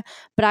social media,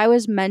 but I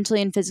was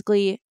mentally and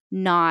physically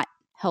not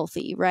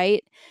healthy,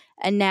 right?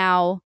 And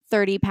now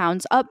 30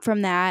 pounds up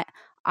from that,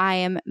 I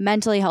am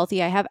mentally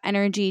healthy. I have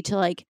energy to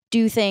like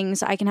do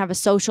things. I can have a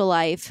social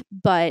life,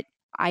 but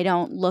I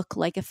don't look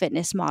like a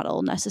fitness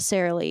model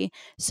necessarily.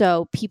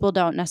 So people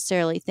don't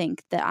necessarily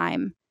think that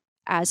I'm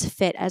as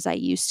fit as I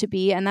used to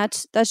be. And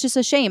that's just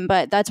a shame.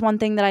 But that's one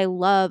thing that I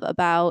love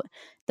about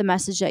the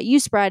message that you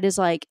spread is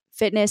like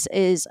fitness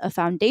is a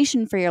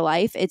foundation for your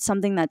life. It's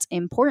something that's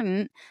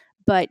important,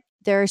 but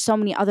there are so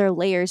many other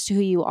layers to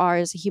who you are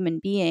as a human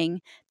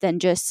being than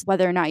just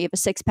whether or not you have a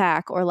six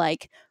pack or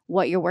like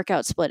what your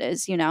workout split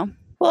is,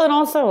 Well, and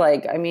also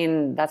like, I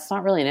mean, that's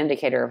not really an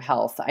indicator of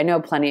health. I know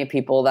plenty of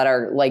people that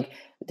are like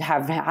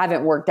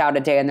haven't worked out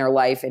a day in their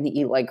life and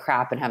eat like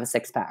crap and have a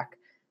six pack.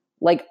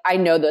 Like I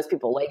know those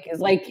people. Like is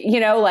like,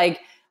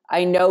 like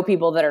I know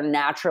people that are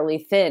naturally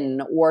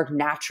thin or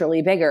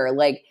naturally bigger.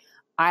 Like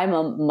I'm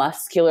a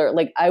muscular,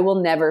 like I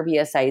will never be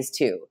a size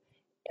 2.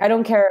 I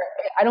don't care.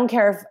 I don't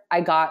care if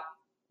I got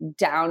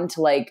down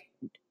to like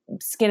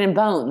skin and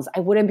bones. I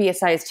wouldn't be a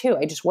size 2.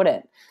 I just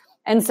wouldn't.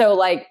 And so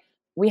like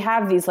we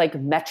have these like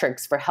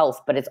metrics for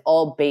health, but it's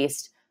all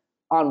based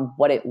on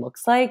what it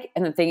looks like.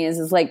 And the thing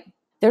is like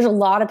there's a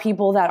lot of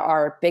people that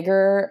are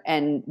bigger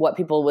and what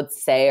people would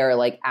say are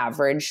like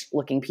average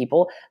looking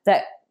people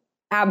that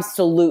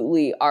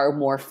absolutely are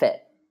more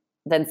fit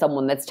than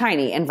someone that's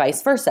tiny and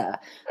vice versa.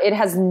 It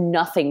has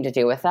nothing to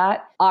do with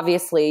that.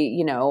 Obviously,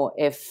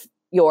 if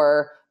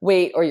your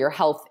weight or your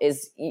health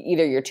is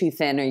either you're too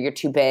thin or you're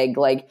too big,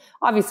 like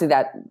obviously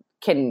that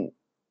can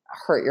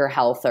hurt your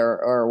health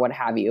or what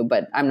have you.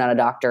 But I'm not a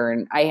doctor.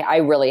 And I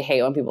really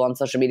hate when people on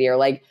social media are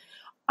like,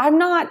 I'm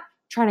not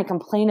trying to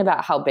complain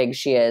about how big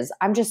she is.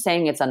 I'm just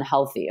saying it's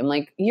unhealthy. I'm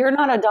like, you're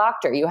not a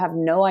doctor. You have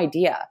no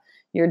idea.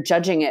 You're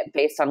judging it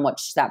based on what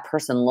that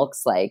person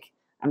looks like.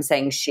 I'm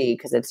saying she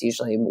because it's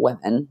usually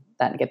women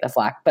that get the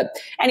flack. But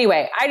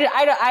anyway,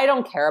 I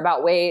don't care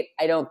about weight.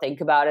 I don't think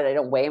about it. I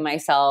don't weigh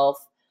myself.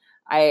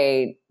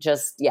 I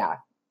just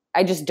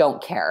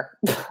don't care.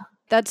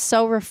 That's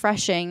so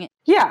refreshing.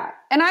 Yeah.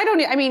 And I'm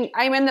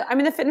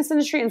in the fitness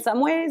industry in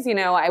some ways,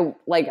 I'm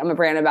a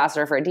brand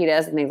ambassador for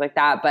Adidas and things like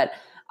that. But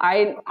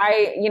I'm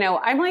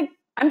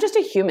just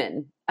a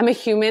human. I'm a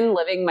human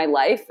living my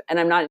life and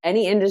I'm not in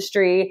any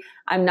industry.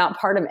 I'm not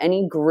part of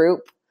any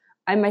group.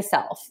 I'm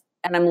myself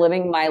and I'm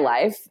living my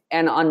life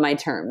and on my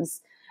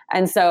terms.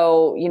 And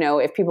so,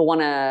 if people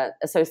want to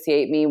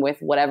associate me with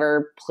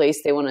whatever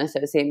place they want to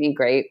associate me,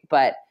 great.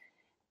 But,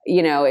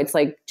 it's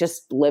like,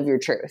 just live your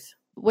truth.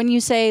 When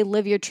you say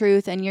live your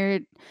truth and you're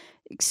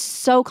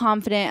so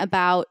confident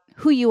about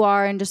who you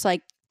are and just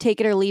like take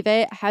it or leave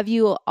it, have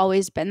you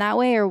always been that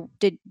way or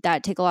did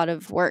that take a lot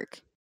of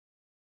work?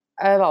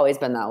 I've always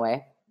been that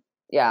way.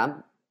 Yeah.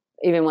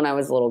 Even when I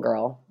was a little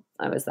girl,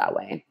 I was that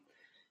way.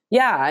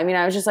 Yeah. I mean,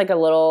 I was just like a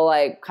little,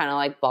 like, kind of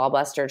like ball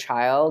buster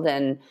child.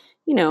 And,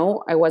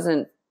 I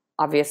wasn't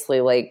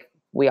obviously like,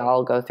 we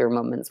all go through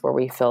moments where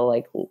we feel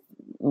like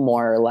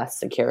more or less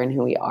secure in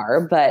who we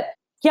are. But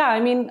yeah,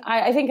 I mean,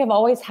 I think I've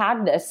always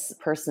had this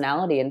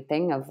personality and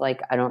thing of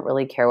like, I don't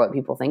really care what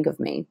people think of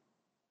me,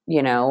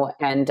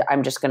 and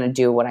I'm just going to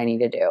do what I need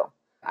to do.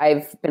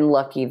 I've been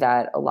lucky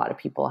that a lot of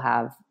people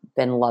have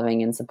been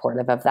loving and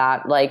supportive of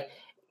that. Like,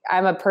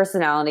 I'm a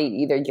personality,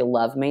 either you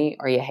love me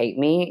or you hate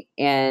me.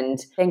 And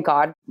thank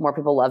God more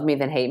people love me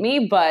than hate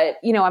me. But,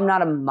 I'm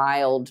not a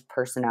mild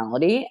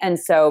personality. And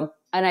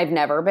I've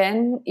never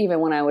been,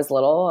 even when I was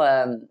little.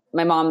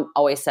 My mom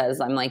always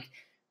says I'm like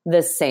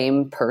the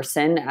same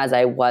person as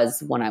I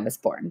was when I was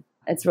born.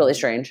 It's really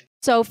strange.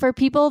 So for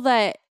people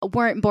that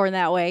weren't born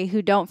that way,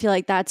 who don't feel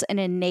like that's an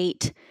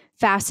innate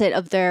facet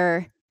of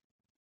their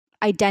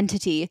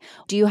identity,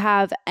 do you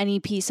have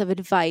any piece of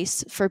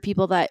advice for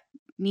people that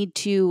need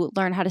to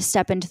learn how to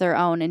step into their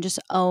own and just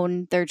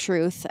own their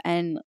truth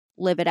and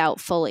live it out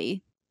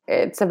fully?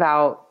 It's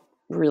about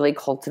really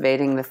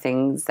cultivating the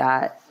things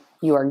that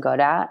you are good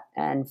at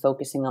and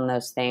focusing on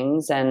those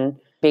things and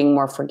being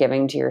more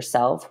forgiving to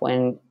yourself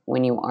when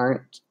you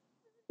aren't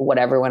what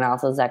everyone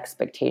else's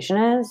expectation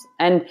is.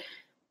 And,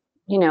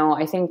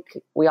 I think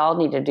we all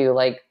need to do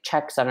like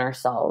checks on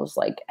ourselves.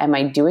 Like, am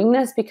I doing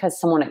this because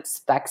someone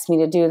expects me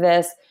to do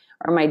this?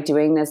 Or am I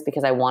doing this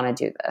because I want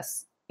to do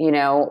this?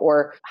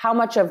 Or how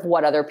much of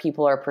what other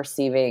people are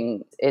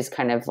perceiving is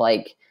kind of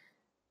like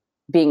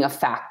being a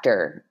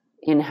factor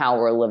in how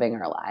we're living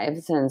our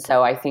lives. And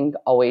so I think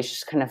always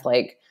just kind of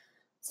like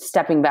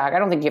stepping back. I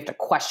don't think you have to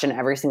question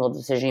every single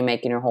decision you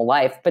make in your whole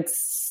life, but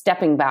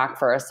stepping back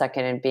for a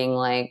second and being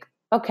like,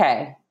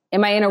 okay,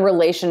 am I in a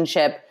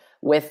relationship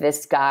with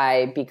this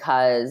guy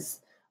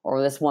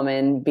or this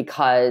woman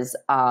because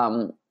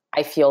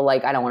I feel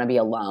like I don't want to be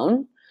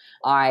alone.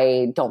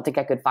 I don't think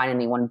I could find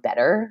anyone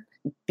better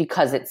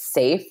because it's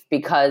safe,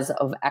 because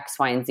of X,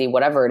 Y, and Z,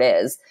 whatever it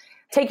is.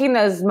 Taking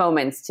those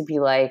moments to be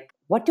like,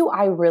 what do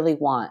I really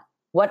want?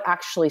 What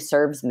actually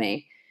serves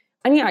me?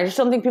 And I just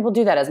don't think people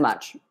do that as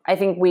much. I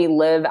think we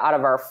live out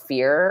of our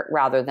fear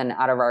rather than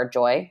out of our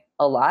joy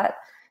a lot.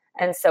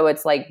 And so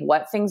it's like,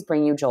 what things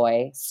bring you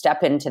joy?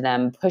 Step into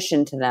them, push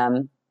into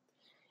them.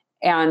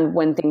 And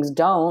when things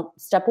don't,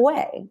 step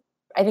away.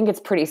 I think it's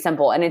pretty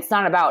simple. And it's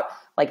not about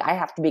like, I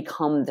have to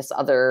become this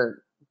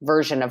other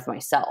version of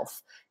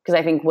myself. Because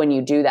I think when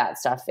you do that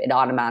stuff, it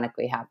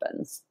automatically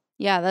happens.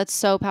 Yeah, that's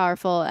so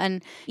powerful.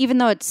 And even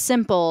though it's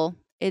simple,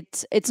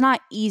 it's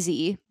not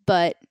easy,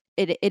 but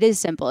it is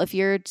simple. If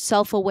you're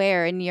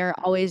self-aware and you're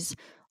always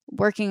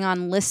working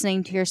on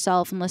listening to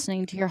yourself and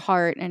listening to your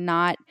heart and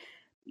not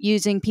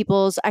using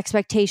people's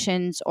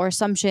expectations or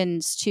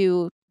assumptions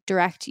to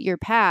direct your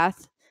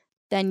path,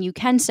 then you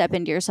can step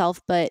into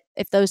yourself. But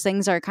if those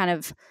things are kind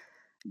of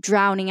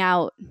drowning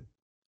out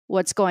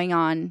what's going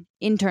on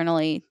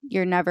internally,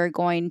 you're never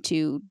going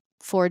to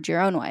forge your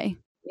own way.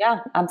 Yeah,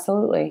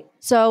 absolutely.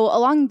 So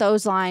along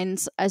those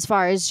lines, as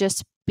far as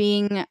just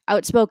being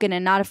outspoken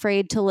and not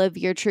afraid to live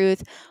your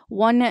truth,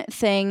 one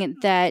thing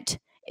that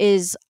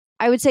is,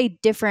 I would say,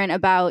 different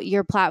about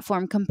your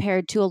platform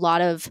compared to a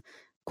lot of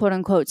quote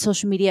unquote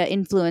social media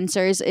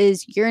influencers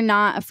is you're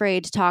not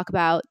afraid to talk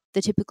about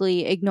the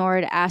typically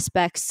ignored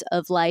aspects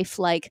of life,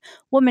 like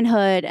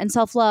womanhood and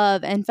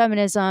self-love and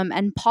feminism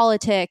and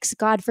politics.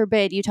 God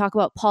forbid you talk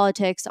about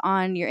politics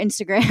on your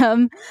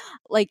Instagram.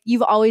 Like,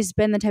 you've always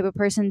been the type of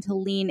person to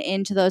lean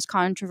into those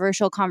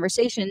controversial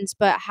conversations,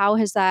 but how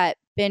has that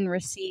been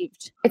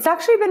received? It's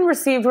actually been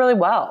received really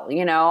well.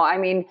 I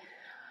mean,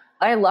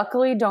 I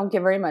luckily don't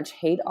get very much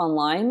hate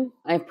online.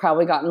 I've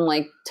probably gotten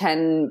like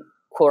 10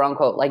 quote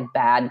unquote like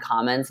bad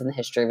comments in the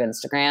history of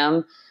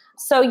Instagram.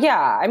 So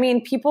yeah, I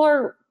mean,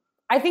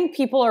 I think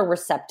people are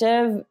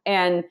receptive,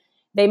 and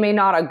they may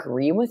not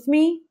agree with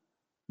me,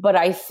 but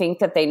I think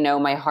that they know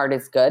my heart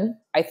is good.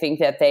 I think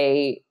that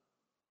they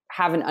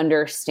have an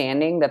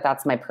understanding that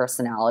that's my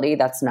personality.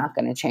 That's not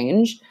going to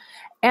change.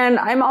 And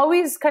I'm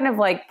always kind of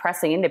like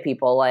pressing into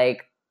people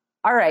like,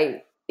 all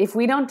right, if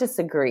we don't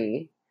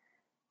disagree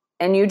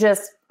and you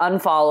just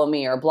unfollow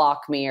me or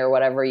block me or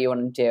whatever you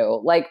want to do,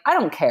 like, I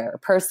don't care.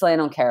 Personally, I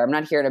don't care. I'm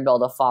not here to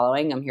build a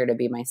following. I'm here to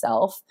be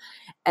myself.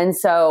 And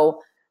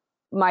so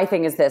my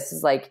thing is this,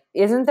 is like,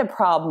 isn't the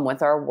problem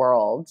with our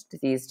world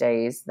these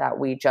days that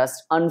we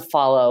just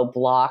unfollow,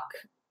 block,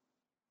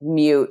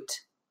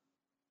 mute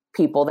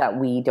people that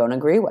we don't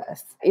agree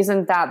with?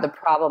 Isn't that the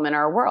problem in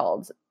our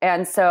world?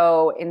 And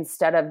so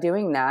instead of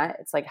doing that,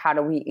 it's like, how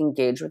do we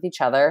engage with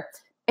each other?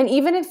 And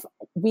even if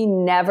we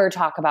never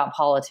talk about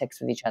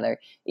politics with each other,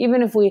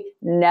 even if we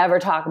never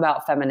talk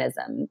about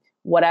feminism,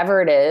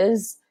 whatever it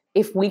is,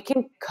 if we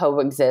can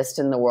coexist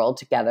in the world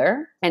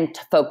together and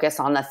to focus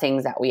on the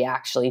things that we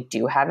actually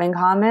do have in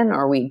common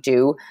or we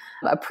do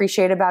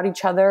appreciate about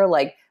each other,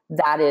 like,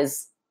 that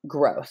is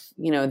growth.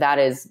 That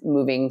is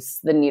moving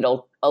the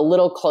needle a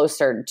little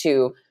closer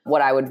to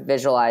what I would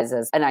visualize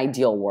as an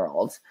ideal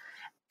world.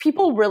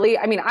 People really,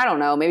 I mean, I don't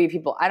know,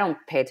 maybe I don't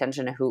pay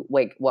attention to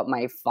what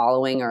my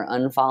following or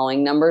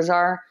unfollowing numbers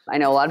are. I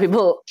know a lot of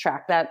people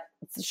track that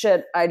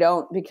shit. I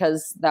don't,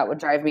 because that would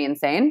drive me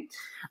insane.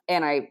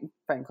 And I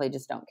frankly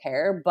just don't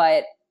care.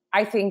 But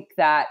I think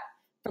that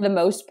for the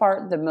most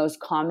part, the most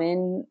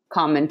common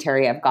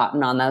commentary I've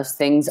gotten on those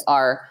things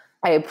are,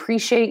 I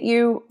appreciate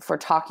you for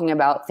talking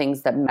about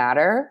things that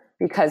matter,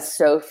 because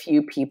so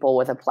few people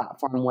with a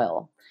platform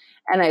will.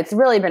 And it's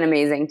really been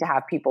amazing to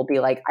have people be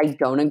like, I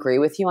don't agree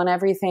with you on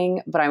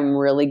everything, but I'm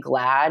really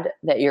glad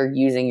that you're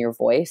using your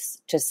voice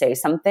to say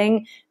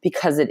something,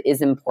 because it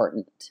is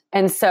important.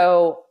 And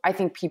so I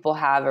think people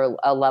have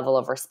a level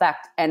of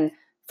respect. And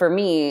for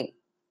me,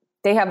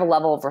 they have a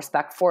level of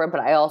respect for it, but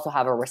I also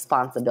have a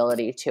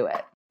responsibility to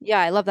it. Yeah,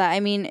 I love that.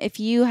 I mean, if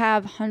you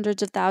have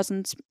hundreds of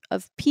thousands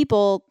of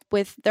people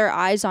with their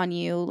eyes on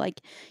you, like,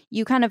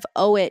 you kind of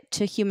owe it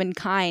to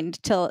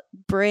humankind to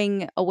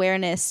bring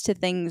awareness to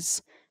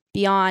things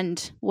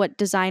beyond what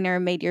designer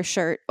made your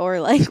shirt or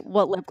like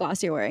what lip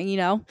gloss you're wearing,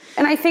 And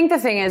I think the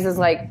thing is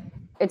like,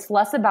 it's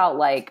less about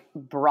like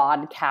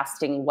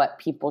broadcasting what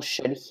people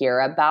should hear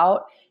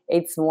about.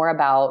 It's more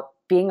about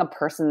being a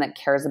person that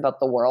cares about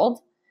the world,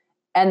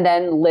 and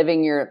then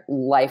living your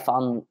life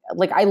on,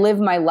 like, I live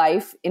my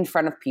life in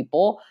front of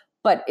people,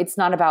 but it's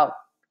not about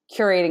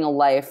curating a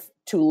life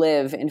to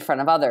live in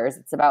front of others.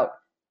 It's about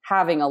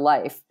having a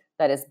life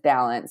that is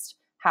balanced,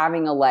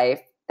 having a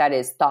life that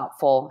is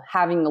thoughtful,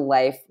 having a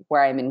life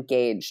where I'm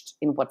engaged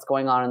in what's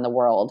going on in the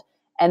world.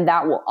 And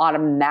that will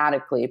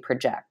automatically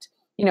project.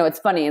 It's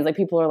funny. It's like,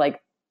 people are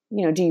like,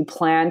 do you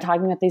plan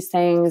talking about these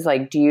things?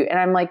 Like, do you? And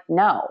I'm like,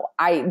 no,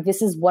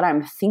 this is what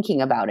I'm thinking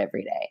about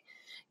every day.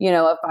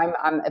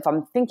 If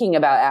I'm thinking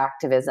about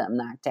activism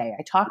that day,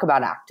 I talk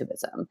about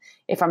activism.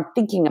 If I'm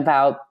thinking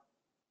about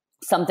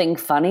something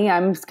funny,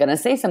 I'm going to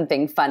say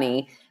something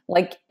funny.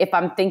 Like, if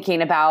I'm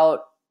thinking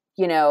about,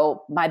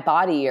 my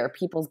body or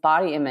people's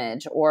body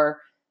image or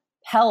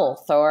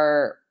health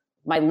or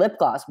my lip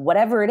gloss,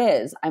 whatever it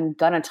is, I'm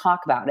going to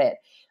talk about it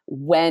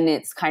when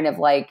it's kind of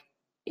like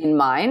in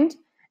mind.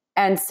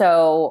 And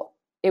so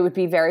it would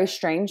be very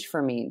strange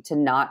for me to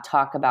not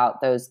talk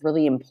about those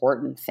really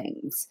important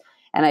things.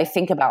 And I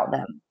think about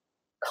them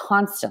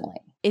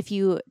constantly. If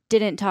you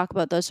didn't talk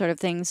about those sort of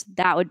things,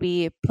 that would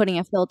be putting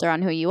a filter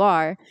on who you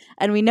are.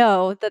 And we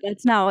know that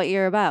that's not what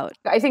you're about.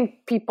 I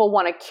think people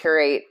want to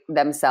curate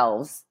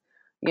themselves.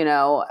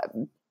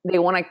 They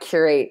want to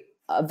curate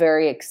a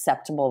very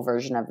acceptable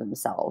version of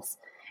themselves.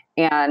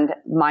 And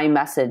my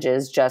message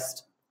is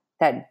just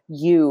that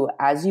you,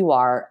 as you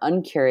are,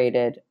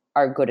 uncurated,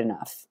 are good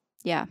enough.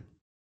 Yeah.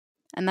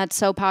 And that's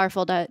so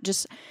powerful to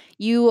just,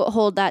 you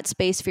hold that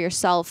space for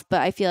yourself,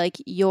 but I feel like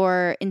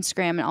your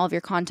Instagram and all of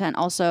your content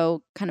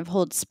also kind of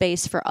holds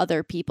space for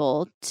other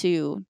people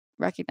to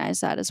recognize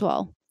that as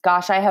well.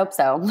 Gosh, I hope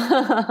so.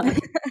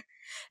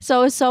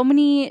 So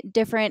many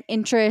different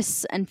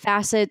interests and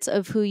facets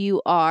of who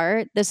you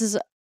are. This is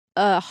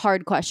a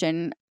hard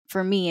question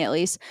for me at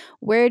least,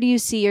 where do you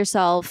see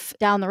yourself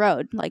down the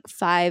road, like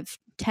 5,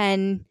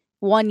 10,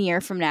 1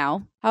 year from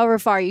now, however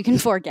far you can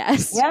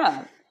forecast?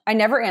 Yeah. I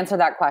never answer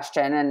that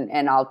question.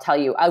 And I'll tell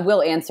you, I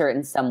will answer it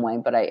in some way,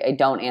 but I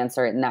don't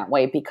answer it in that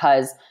way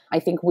because I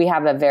think we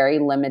have a very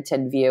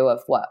limited view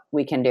of what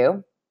we can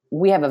do.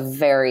 We have a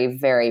very,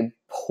 very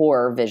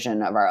poor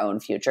vision of our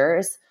own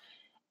futures.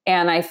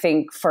 And I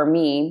think for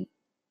me,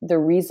 the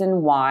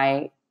reason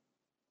why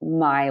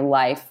my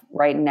life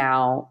right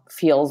now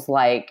feels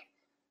like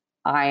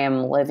I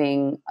am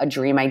living a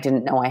dream I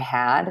didn't know I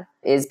had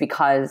is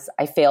because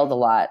I failed a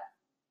lot.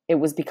 It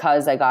was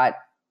because I got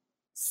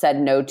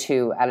said no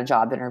to at a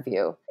job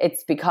interview.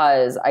 It's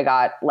because I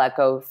got let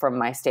go from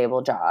my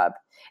stable job.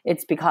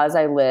 It's because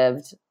I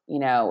lived,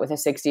 with a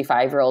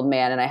 65-year-old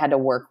man and I had to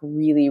work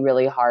really,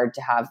 really hard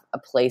to have a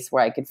place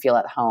where I could feel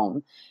at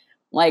home.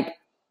 Like,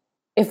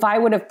 if I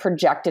would have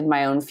projected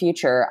my own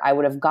future, I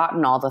would have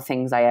gotten all the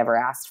things I ever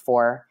asked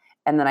for,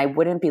 and then I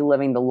wouldn't be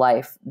living the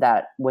life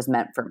that was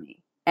meant for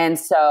me. And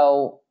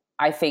so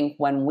I think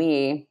when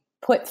we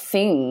put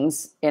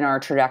things in our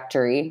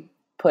trajectory,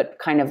 put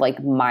kind of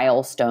like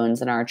milestones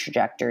in our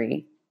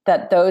trajectory,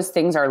 that those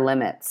things are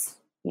limits,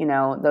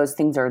 those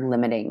things are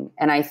limiting.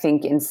 And I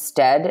think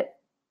instead,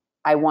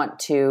 I want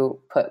to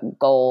put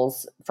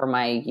goals for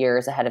my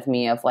years ahead of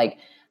me of like,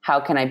 how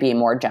can I be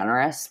more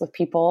generous with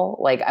people?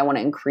 Like, I want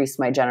to increase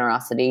my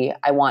generosity.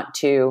 I want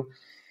to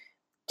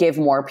give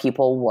more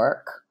people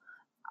work.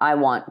 I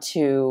want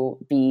to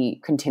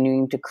be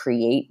continuing to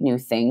create new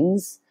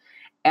things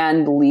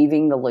and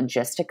leaving the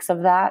logistics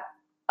of that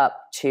up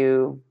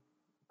to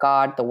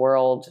God, the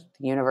world,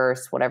 the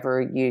universe,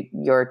 whatever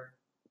your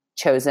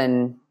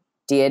chosen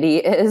deity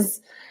is.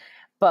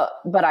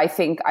 But I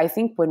think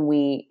when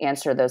we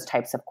answer those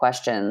types of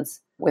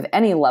questions with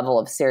any level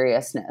of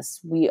seriousness,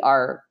 we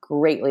are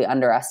greatly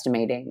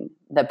underestimating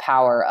the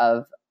power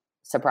of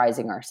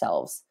surprising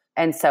ourselves.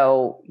 And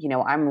so,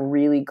 I'm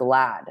really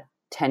glad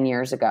 10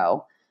 years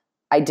ago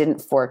I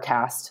didn't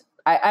forecast.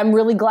 I'm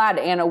really glad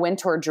Anna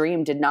Wintour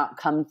dream did not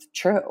come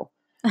true.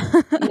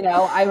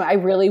 I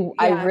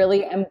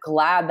really am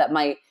glad that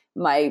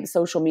my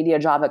social media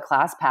job at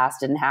ClassPass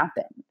didn't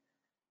happen.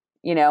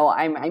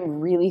 I'm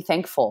really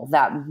thankful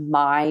that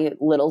my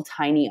little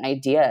tiny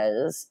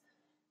ideas,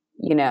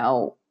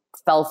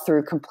 fell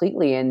through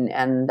completely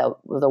and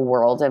the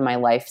world and my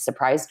life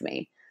surprised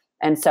me.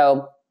 And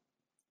so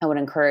I would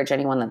encourage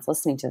anyone that's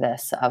listening to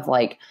this of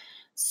like,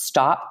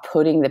 stop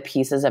putting the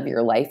pieces of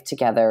your life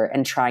together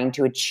and trying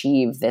to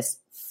achieve this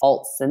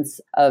false sense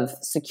of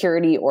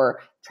security or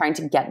trying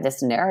to get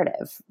this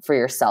narrative for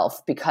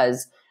yourself,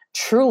 because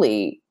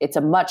truly it's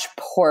a much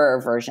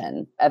poorer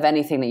version of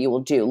anything that you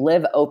will do.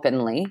 Live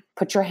openly,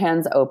 put your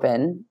hands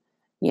open.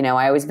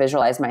 I always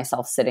visualize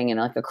myself sitting in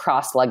like a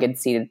cross-legged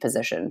seated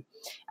position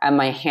and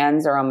my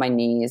hands are on my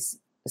knees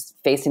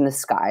facing the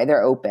sky.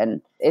 They're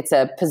open. It's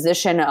a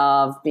position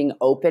of being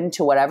open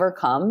to whatever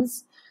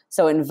comes.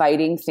 So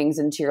inviting things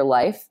into your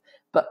life,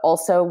 but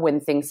also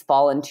when things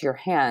fall into your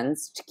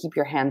hands, to keep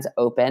your hands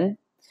open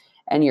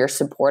and you're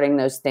supporting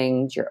those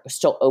things. You're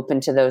still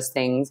open to those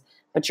things,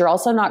 but you're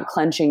also not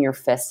clenching your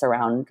fists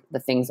around the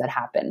things that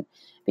happen,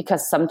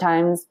 because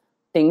sometimes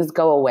things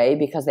go away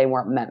because they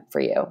weren't meant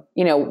for you.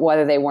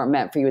 Whether they weren't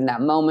meant for you in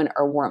that moment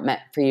or weren't meant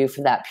for you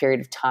for that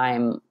period of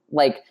time,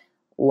 like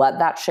let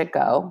that shit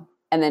go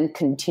and then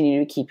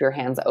continue to keep your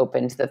hands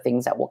open to the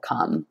things that will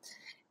come.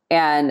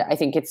 And I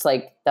think it's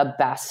like the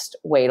best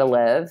way to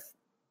live.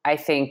 I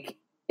think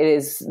it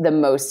is the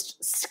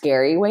most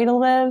scary way to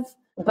live,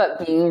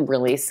 but being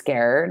really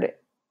scared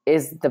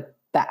is the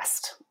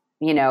best,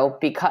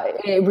 because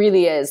it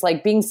really is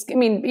like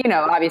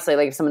obviously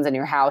like if someone's in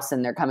your house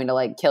and they're coming to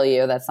like kill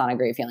you, that's not a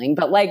great feeling,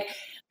 but like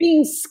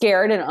being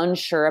scared and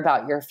unsure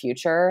about your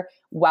future,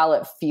 while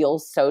it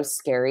feels so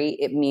scary,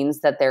 it means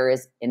that there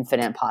is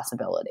infinite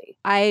possibility.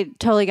 I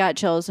totally got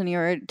chills when you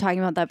were talking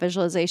about that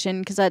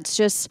visualization, because that's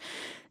just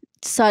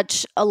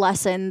such a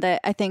lesson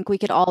that I think we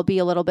could all be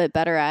a little bit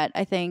better at.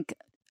 I think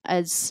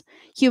as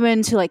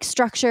humans who like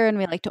structure and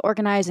we like to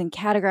organize and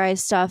categorize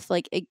stuff,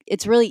 like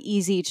it's really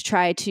easy to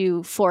try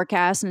to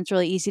forecast, and it's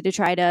really easy to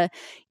try to,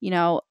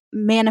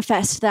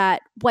 manifest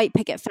that white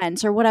picket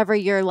fence or whatever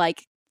your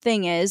like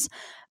thing is.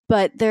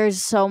 But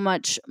there's so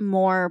much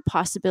more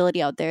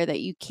possibility out there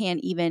that you can't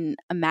even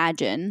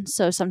imagine.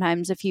 So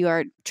sometimes if you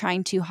are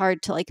trying too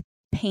hard to like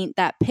paint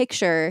that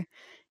picture,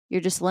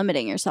 you're just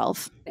limiting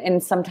yourself.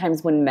 And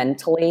sometimes when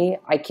mentally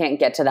I can't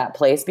get to that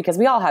place, because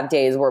we all have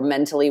days where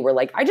mentally we're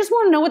like, I just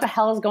want to know what the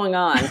hell is going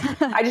on.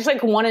 I just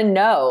like want to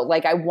know,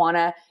 like I want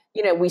to,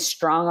 we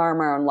strong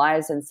arm our own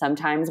lives. And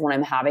sometimes when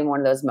I'm having one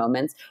of those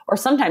moments, or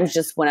sometimes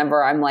just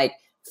whenever I'm like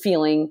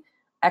feeling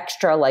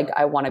extra, like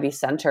I want to be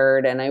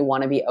centered and I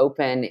want to be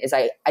open, is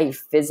I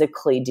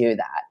physically do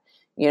that.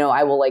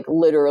 I will like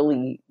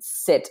literally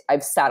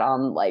I've sat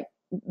on like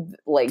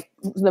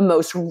the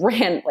most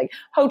like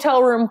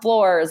hotel room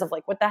floors of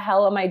like, what the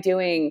hell am I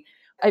doing?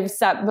 I've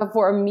sat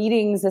before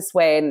meetings this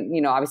way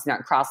and, obviously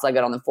not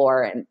cross-legged on the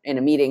floor in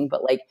a meeting,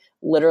 but like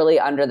literally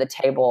under the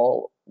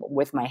table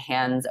with my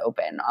hands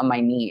open on my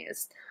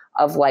knees,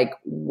 of like,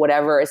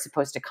 whatever is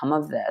supposed to come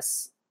of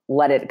this,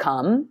 let it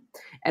come.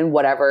 And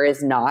whatever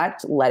is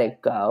not, let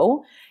it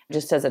go.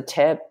 Just as a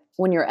tip,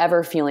 when you're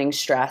ever feeling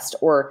stressed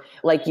or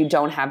like you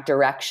don't have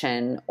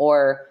direction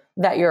or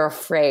that you're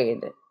afraid,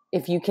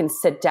 if you can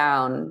sit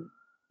down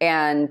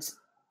and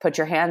put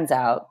your hands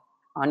out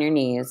on your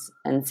knees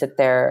and sit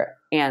there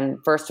and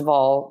first of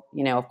all,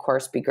 of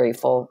course, be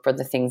grateful for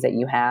the things that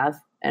you have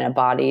and a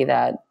body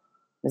that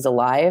is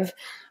alive,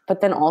 but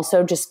then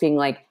also just being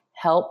like,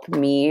 help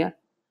me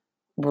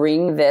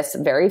bring this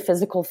very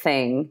physical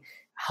thing,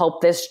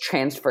 help this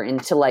transfer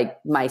into like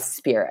my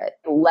spirit.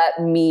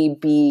 Let me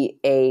be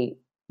a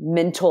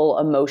mental,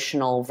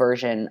 emotional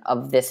version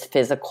of this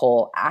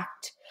physical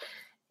act.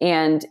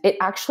 And it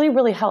actually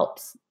really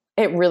helps.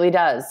 It really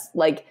does.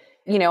 Like,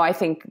 I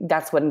think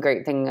that's one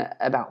great thing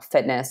about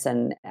fitness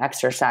and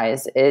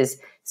exercise is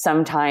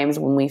sometimes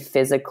when we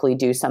physically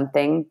do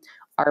something,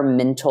 our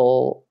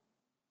mental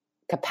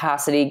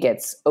capacity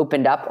gets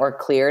opened up or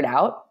cleared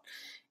out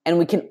and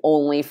we can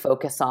only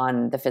focus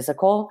on the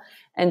physical.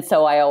 And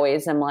so I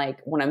always am like,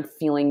 when I'm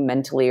feeling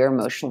mentally or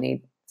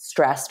emotionally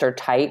stressed or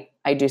tight,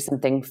 I do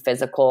something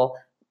physical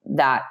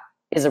that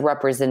is a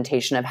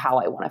representation of how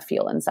I want to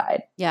feel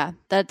inside. Yeah,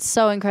 that's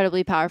so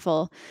incredibly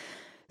powerful.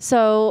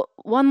 So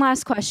one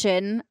last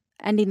question,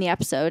 ending the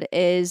episode,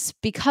 is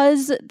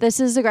because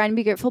this is the Grind and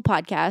Be Grateful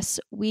podcast,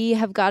 we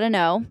have got to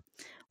know,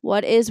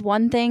 what is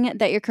one thing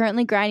that you're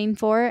currently grinding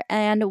for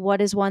and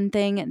what is one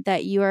thing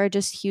that you are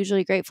just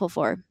hugely grateful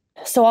for?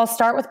 So I'll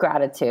start with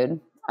gratitude.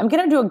 I'm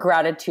going to do a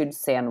gratitude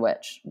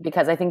sandwich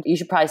because I think you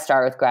should probably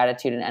start with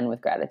gratitude and end with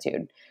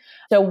gratitude.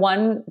 So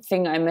one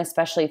thing I'm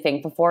especially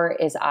thankful for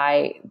is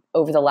I,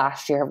 over the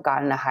last year, have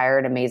gotten to hire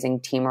an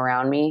amazing team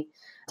around me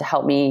to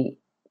help me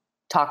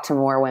talk to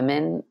more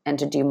women and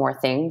to do more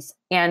things.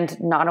 And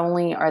not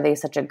only are they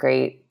such a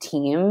great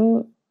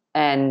team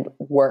and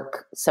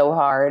work so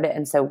hard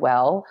and so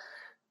well,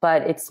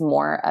 but it's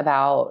more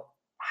about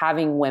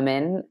having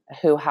women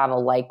who have a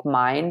like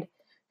mind,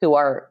 who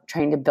are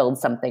trying to build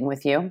something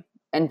with you,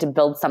 and to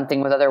build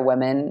something with other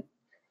women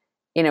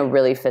in a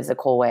really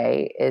physical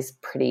way is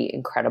pretty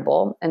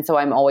incredible. And so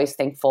I'm always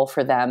thankful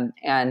for them.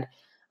 And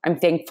I'm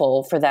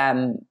thankful for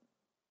them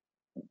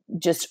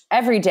just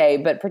every day,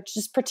 but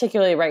just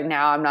particularly right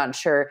now, I'm not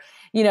sure,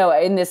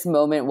 in this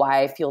moment,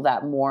 why I feel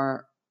that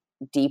more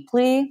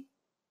deeply.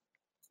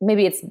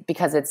 Maybe it's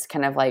because it's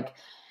kind of like,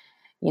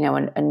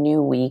 a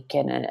new week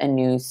and a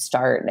new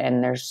start,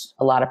 and there's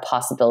a lot of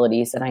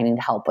possibilities and I need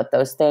help with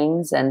those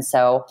things. And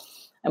so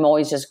I'm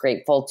always just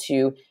grateful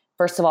to,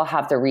 first of all,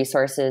 have the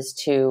resources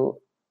to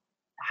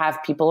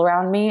have people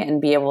around me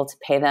and be able to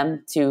pay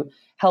them to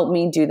help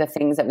me do the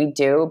things that we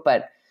do,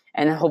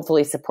 and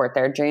hopefully support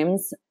their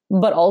dreams,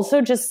 but also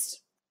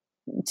just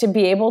to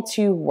be able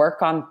to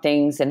work on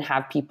things and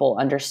have people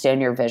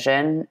understand your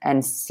vision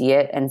and see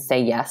it and say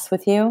yes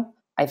with you,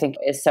 I think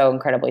is so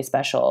incredibly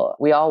special.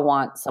 We all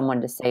want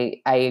someone to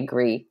say, I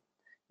agree.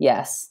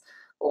 Yes,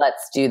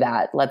 let's do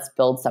that. Let's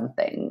build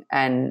something.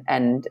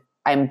 And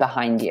I'm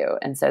behind you.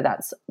 And so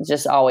that's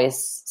just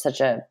always such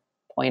a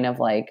point of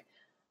like,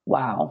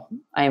 wow,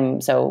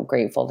 I'm so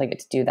grateful to get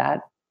to do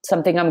that.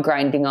 Something I'm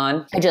grinding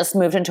on. I just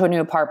moved into a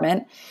new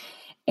apartment.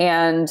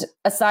 And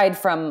aside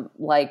from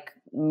like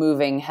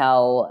moving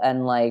hell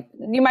and like,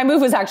 my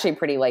move was actually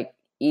pretty like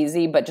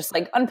easy, but just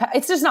like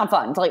it's just not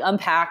fun to like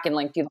unpack and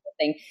like do the whole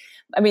thing.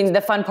 I mean,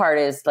 the fun part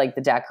is like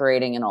the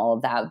decorating and all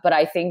of that. But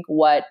I think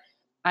what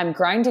I'm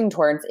grinding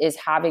towards is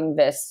having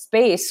this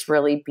space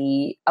really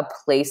be a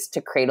place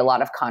to create a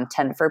lot of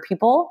content for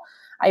people.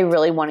 I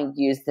really want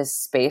to use this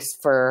space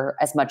for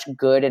as much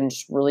good and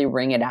just really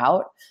wring it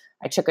out.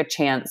 I took a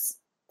chance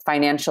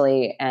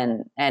financially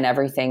and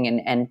everything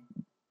and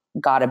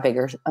got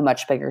a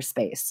much bigger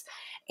space.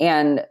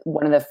 And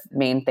one of the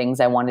main things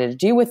I wanted to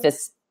do with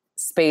this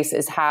space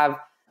is have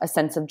a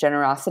sense of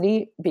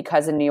generosity,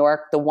 because in New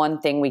York, the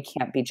one thing we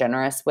can't be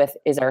generous with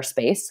is our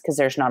space, because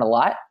there's not a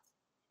lot.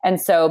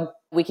 And so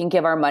we can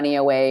give our money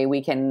away.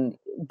 We can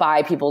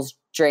buy people's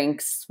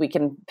drinks. We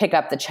can pick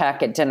up the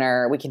check at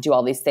dinner. We can do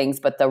all these things.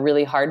 But the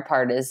really hard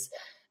part is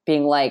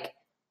being like,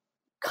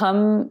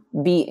 come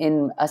be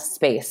in a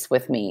space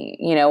with me,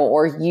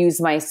 or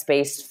use my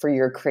space for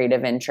your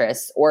creative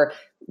interests, or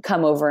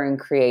come over and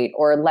create,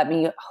 or let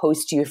me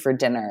host you for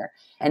dinner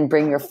and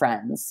bring your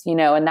friends,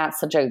 and that's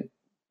such a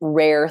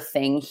rare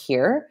thing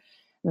here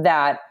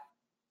that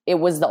it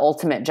was the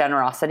ultimate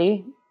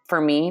generosity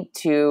for me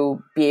to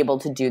be able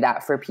to do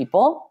that for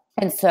people.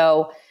 And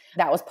so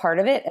that was part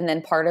of it. And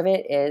then part of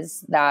it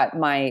is that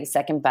my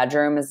second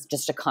bedroom is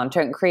just a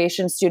content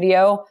creation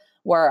studio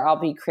where I'll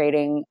be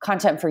creating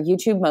content for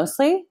YouTube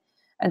mostly.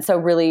 And so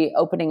really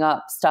opening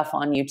up stuff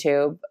on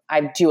YouTube.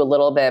 I do a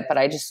little bit, but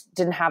I just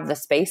didn't have the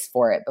space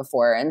for it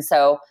before. And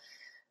so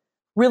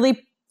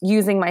really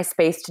using my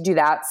space to do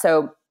that.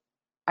 So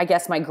I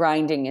guess my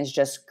grinding is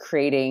just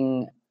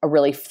creating a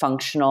really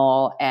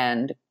functional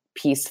and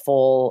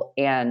peaceful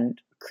and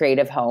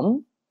creative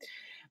home.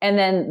 And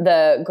then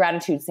the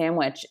gratitude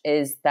sandwich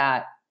is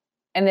that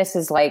and this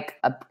is like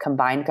a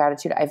combined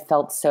gratitude. I've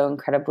felt so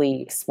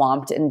incredibly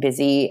swamped and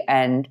busy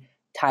and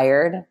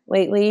tired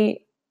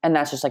lately. And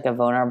that's just like a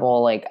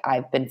vulnerable, like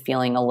I've been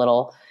feeling a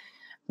little,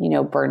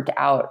 burnt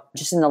out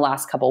just in the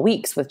last couple of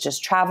weeks with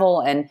just travel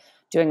and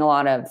doing a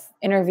lot of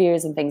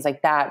interviews and things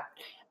like that.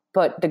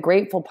 But the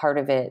grateful part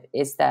of it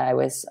is that I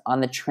was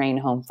on the train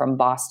home from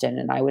Boston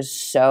and I was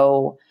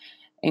so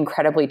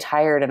incredibly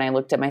tired. And I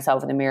looked at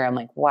myself in the mirror. I'm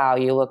like, wow,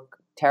 you look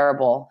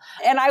terrible.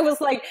 And I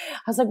was like,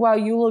 wow,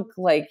 you look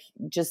like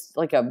just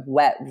like a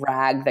wet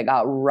rag that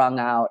got wrung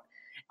out.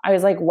 I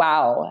was like,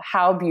 wow,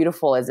 how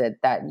beautiful is it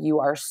that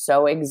you are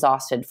so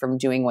exhausted from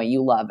doing what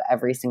you love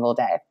every single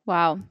day?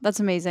 Wow,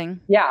 that's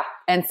amazing. Yeah.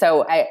 And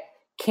so I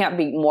can't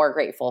be more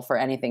grateful for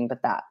anything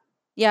but that.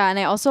 Yeah. And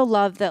I also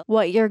love that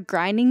what you're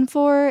grinding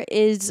for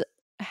is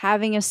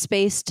having a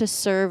space to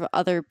serve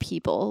other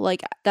people.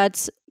 Like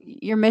that's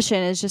your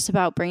mission is just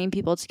about bringing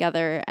people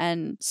together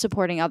and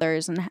supporting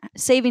others and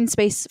saving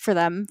space for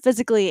them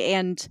physically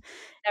and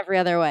every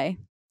other way.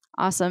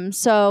 Awesome.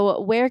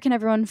 So where can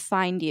everyone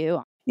find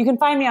you? You can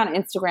find me on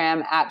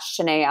Instagram at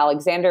Chinae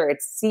Alexander.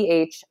 It's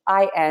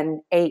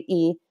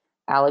CHINAE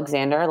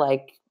Alexander,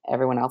 like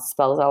everyone else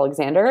spells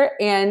Alexander.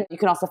 And you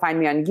can also find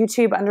me on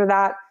YouTube under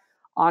that.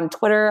 On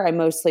Twitter, I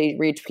mostly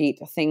retweet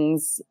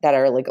things that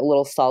are like a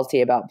little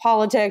salty about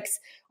politics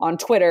on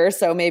Twitter.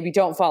 So maybe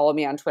don't follow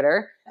me on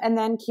Twitter. And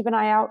then keep an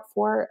eye out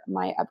for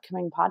my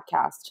upcoming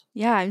podcast.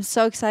 Yeah, I'm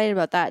so excited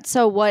about that.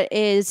 So what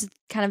is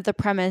kind of the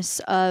premise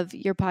of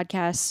your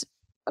podcast?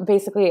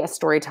 Basically a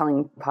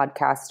storytelling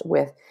podcast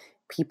with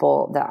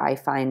people that I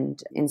find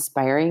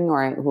inspiring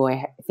or who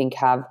I think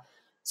have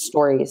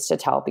stories to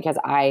tell, because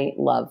I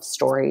love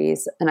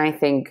stories. And I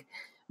think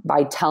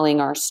by telling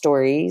our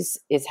stories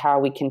is how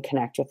we can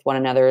connect with one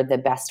another the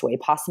best way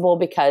possible,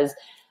 because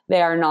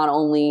they are not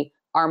only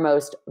our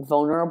most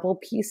vulnerable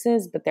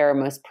pieces, but they're our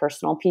most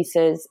personal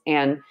pieces.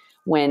 And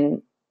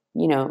when,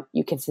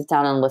 you can sit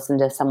down and listen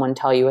to someone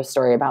tell you a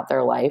story about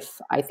their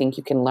life, I think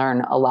you can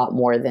learn a lot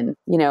more than,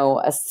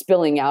 a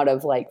spilling out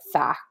of like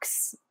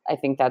facts. I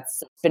think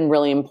that's been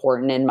really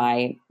important in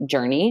my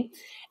journey.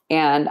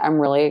 And I'm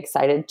really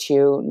excited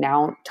to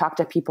now talk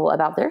to people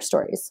about their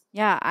stories.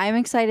 Yeah, I'm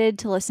excited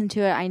to listen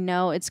to it. I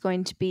know it's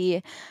going to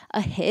be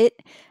a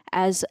hit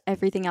as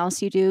everything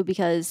else you do,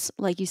 because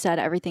like you said,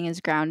 everything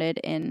is grounded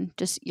in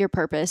just your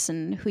purpose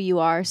and who you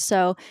are.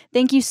 So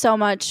thank you so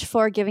much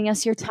for giving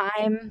us your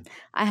time.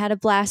 I had a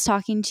blast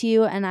talking to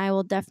you, and I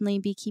will definitely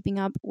be keeping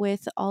up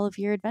with all of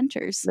your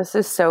adventures. This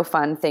is so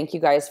fun. Thank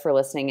you guys for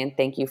listening, and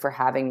thank you for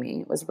having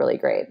me. It was really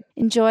great.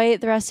 Enjoy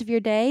the rest of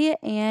your day,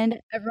 and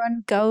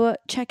everyone go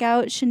check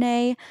out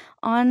Chinae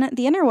on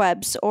the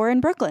interwebs or in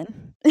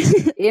Brooklyn.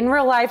 In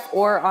real life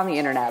or on the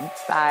internet.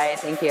 Bye.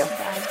 Thank you.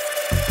 Bye.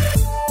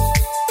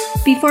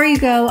 Before you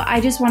go, I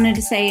just wanted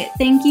to say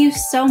thank you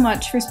so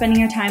much for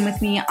spending your time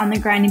with me on the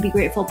Grind and Be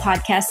Grateful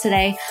podcast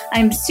today.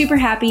 I'm super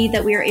happy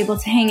that we were able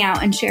to hang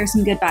out and share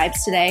some good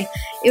vibes today.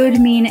 It would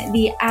mean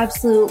the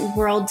absolute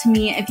world to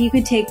me if you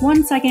could take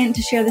 1 second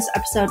to share this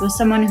episode with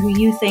someone who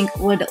you think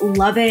would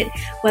love it,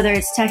 whether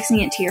it's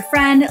texting it to your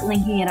friend,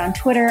 linking it on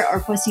Twitter, or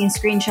posting a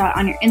screenshot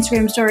on your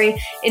Instagram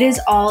story. It is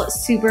all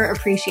super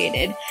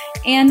appreciated.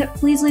 And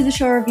please leave the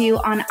show review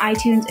on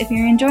iTunes if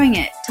you're enjoying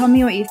it. Tell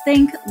me what you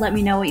think. Let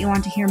me know what you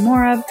want to hear more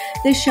of.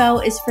 This show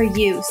is for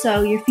you,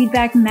 so your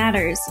feedback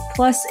matters.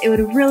 Plus, it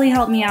would really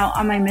help me out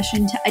on my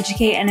mission to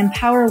educate and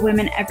empower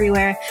women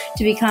everywhere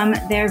to become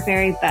their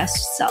very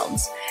best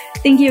selves.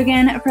 Thank you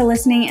again for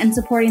listening and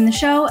supporting the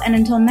show. And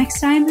until next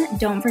time,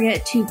 don't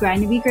forget to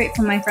grind and be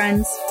grateful, my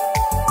friends.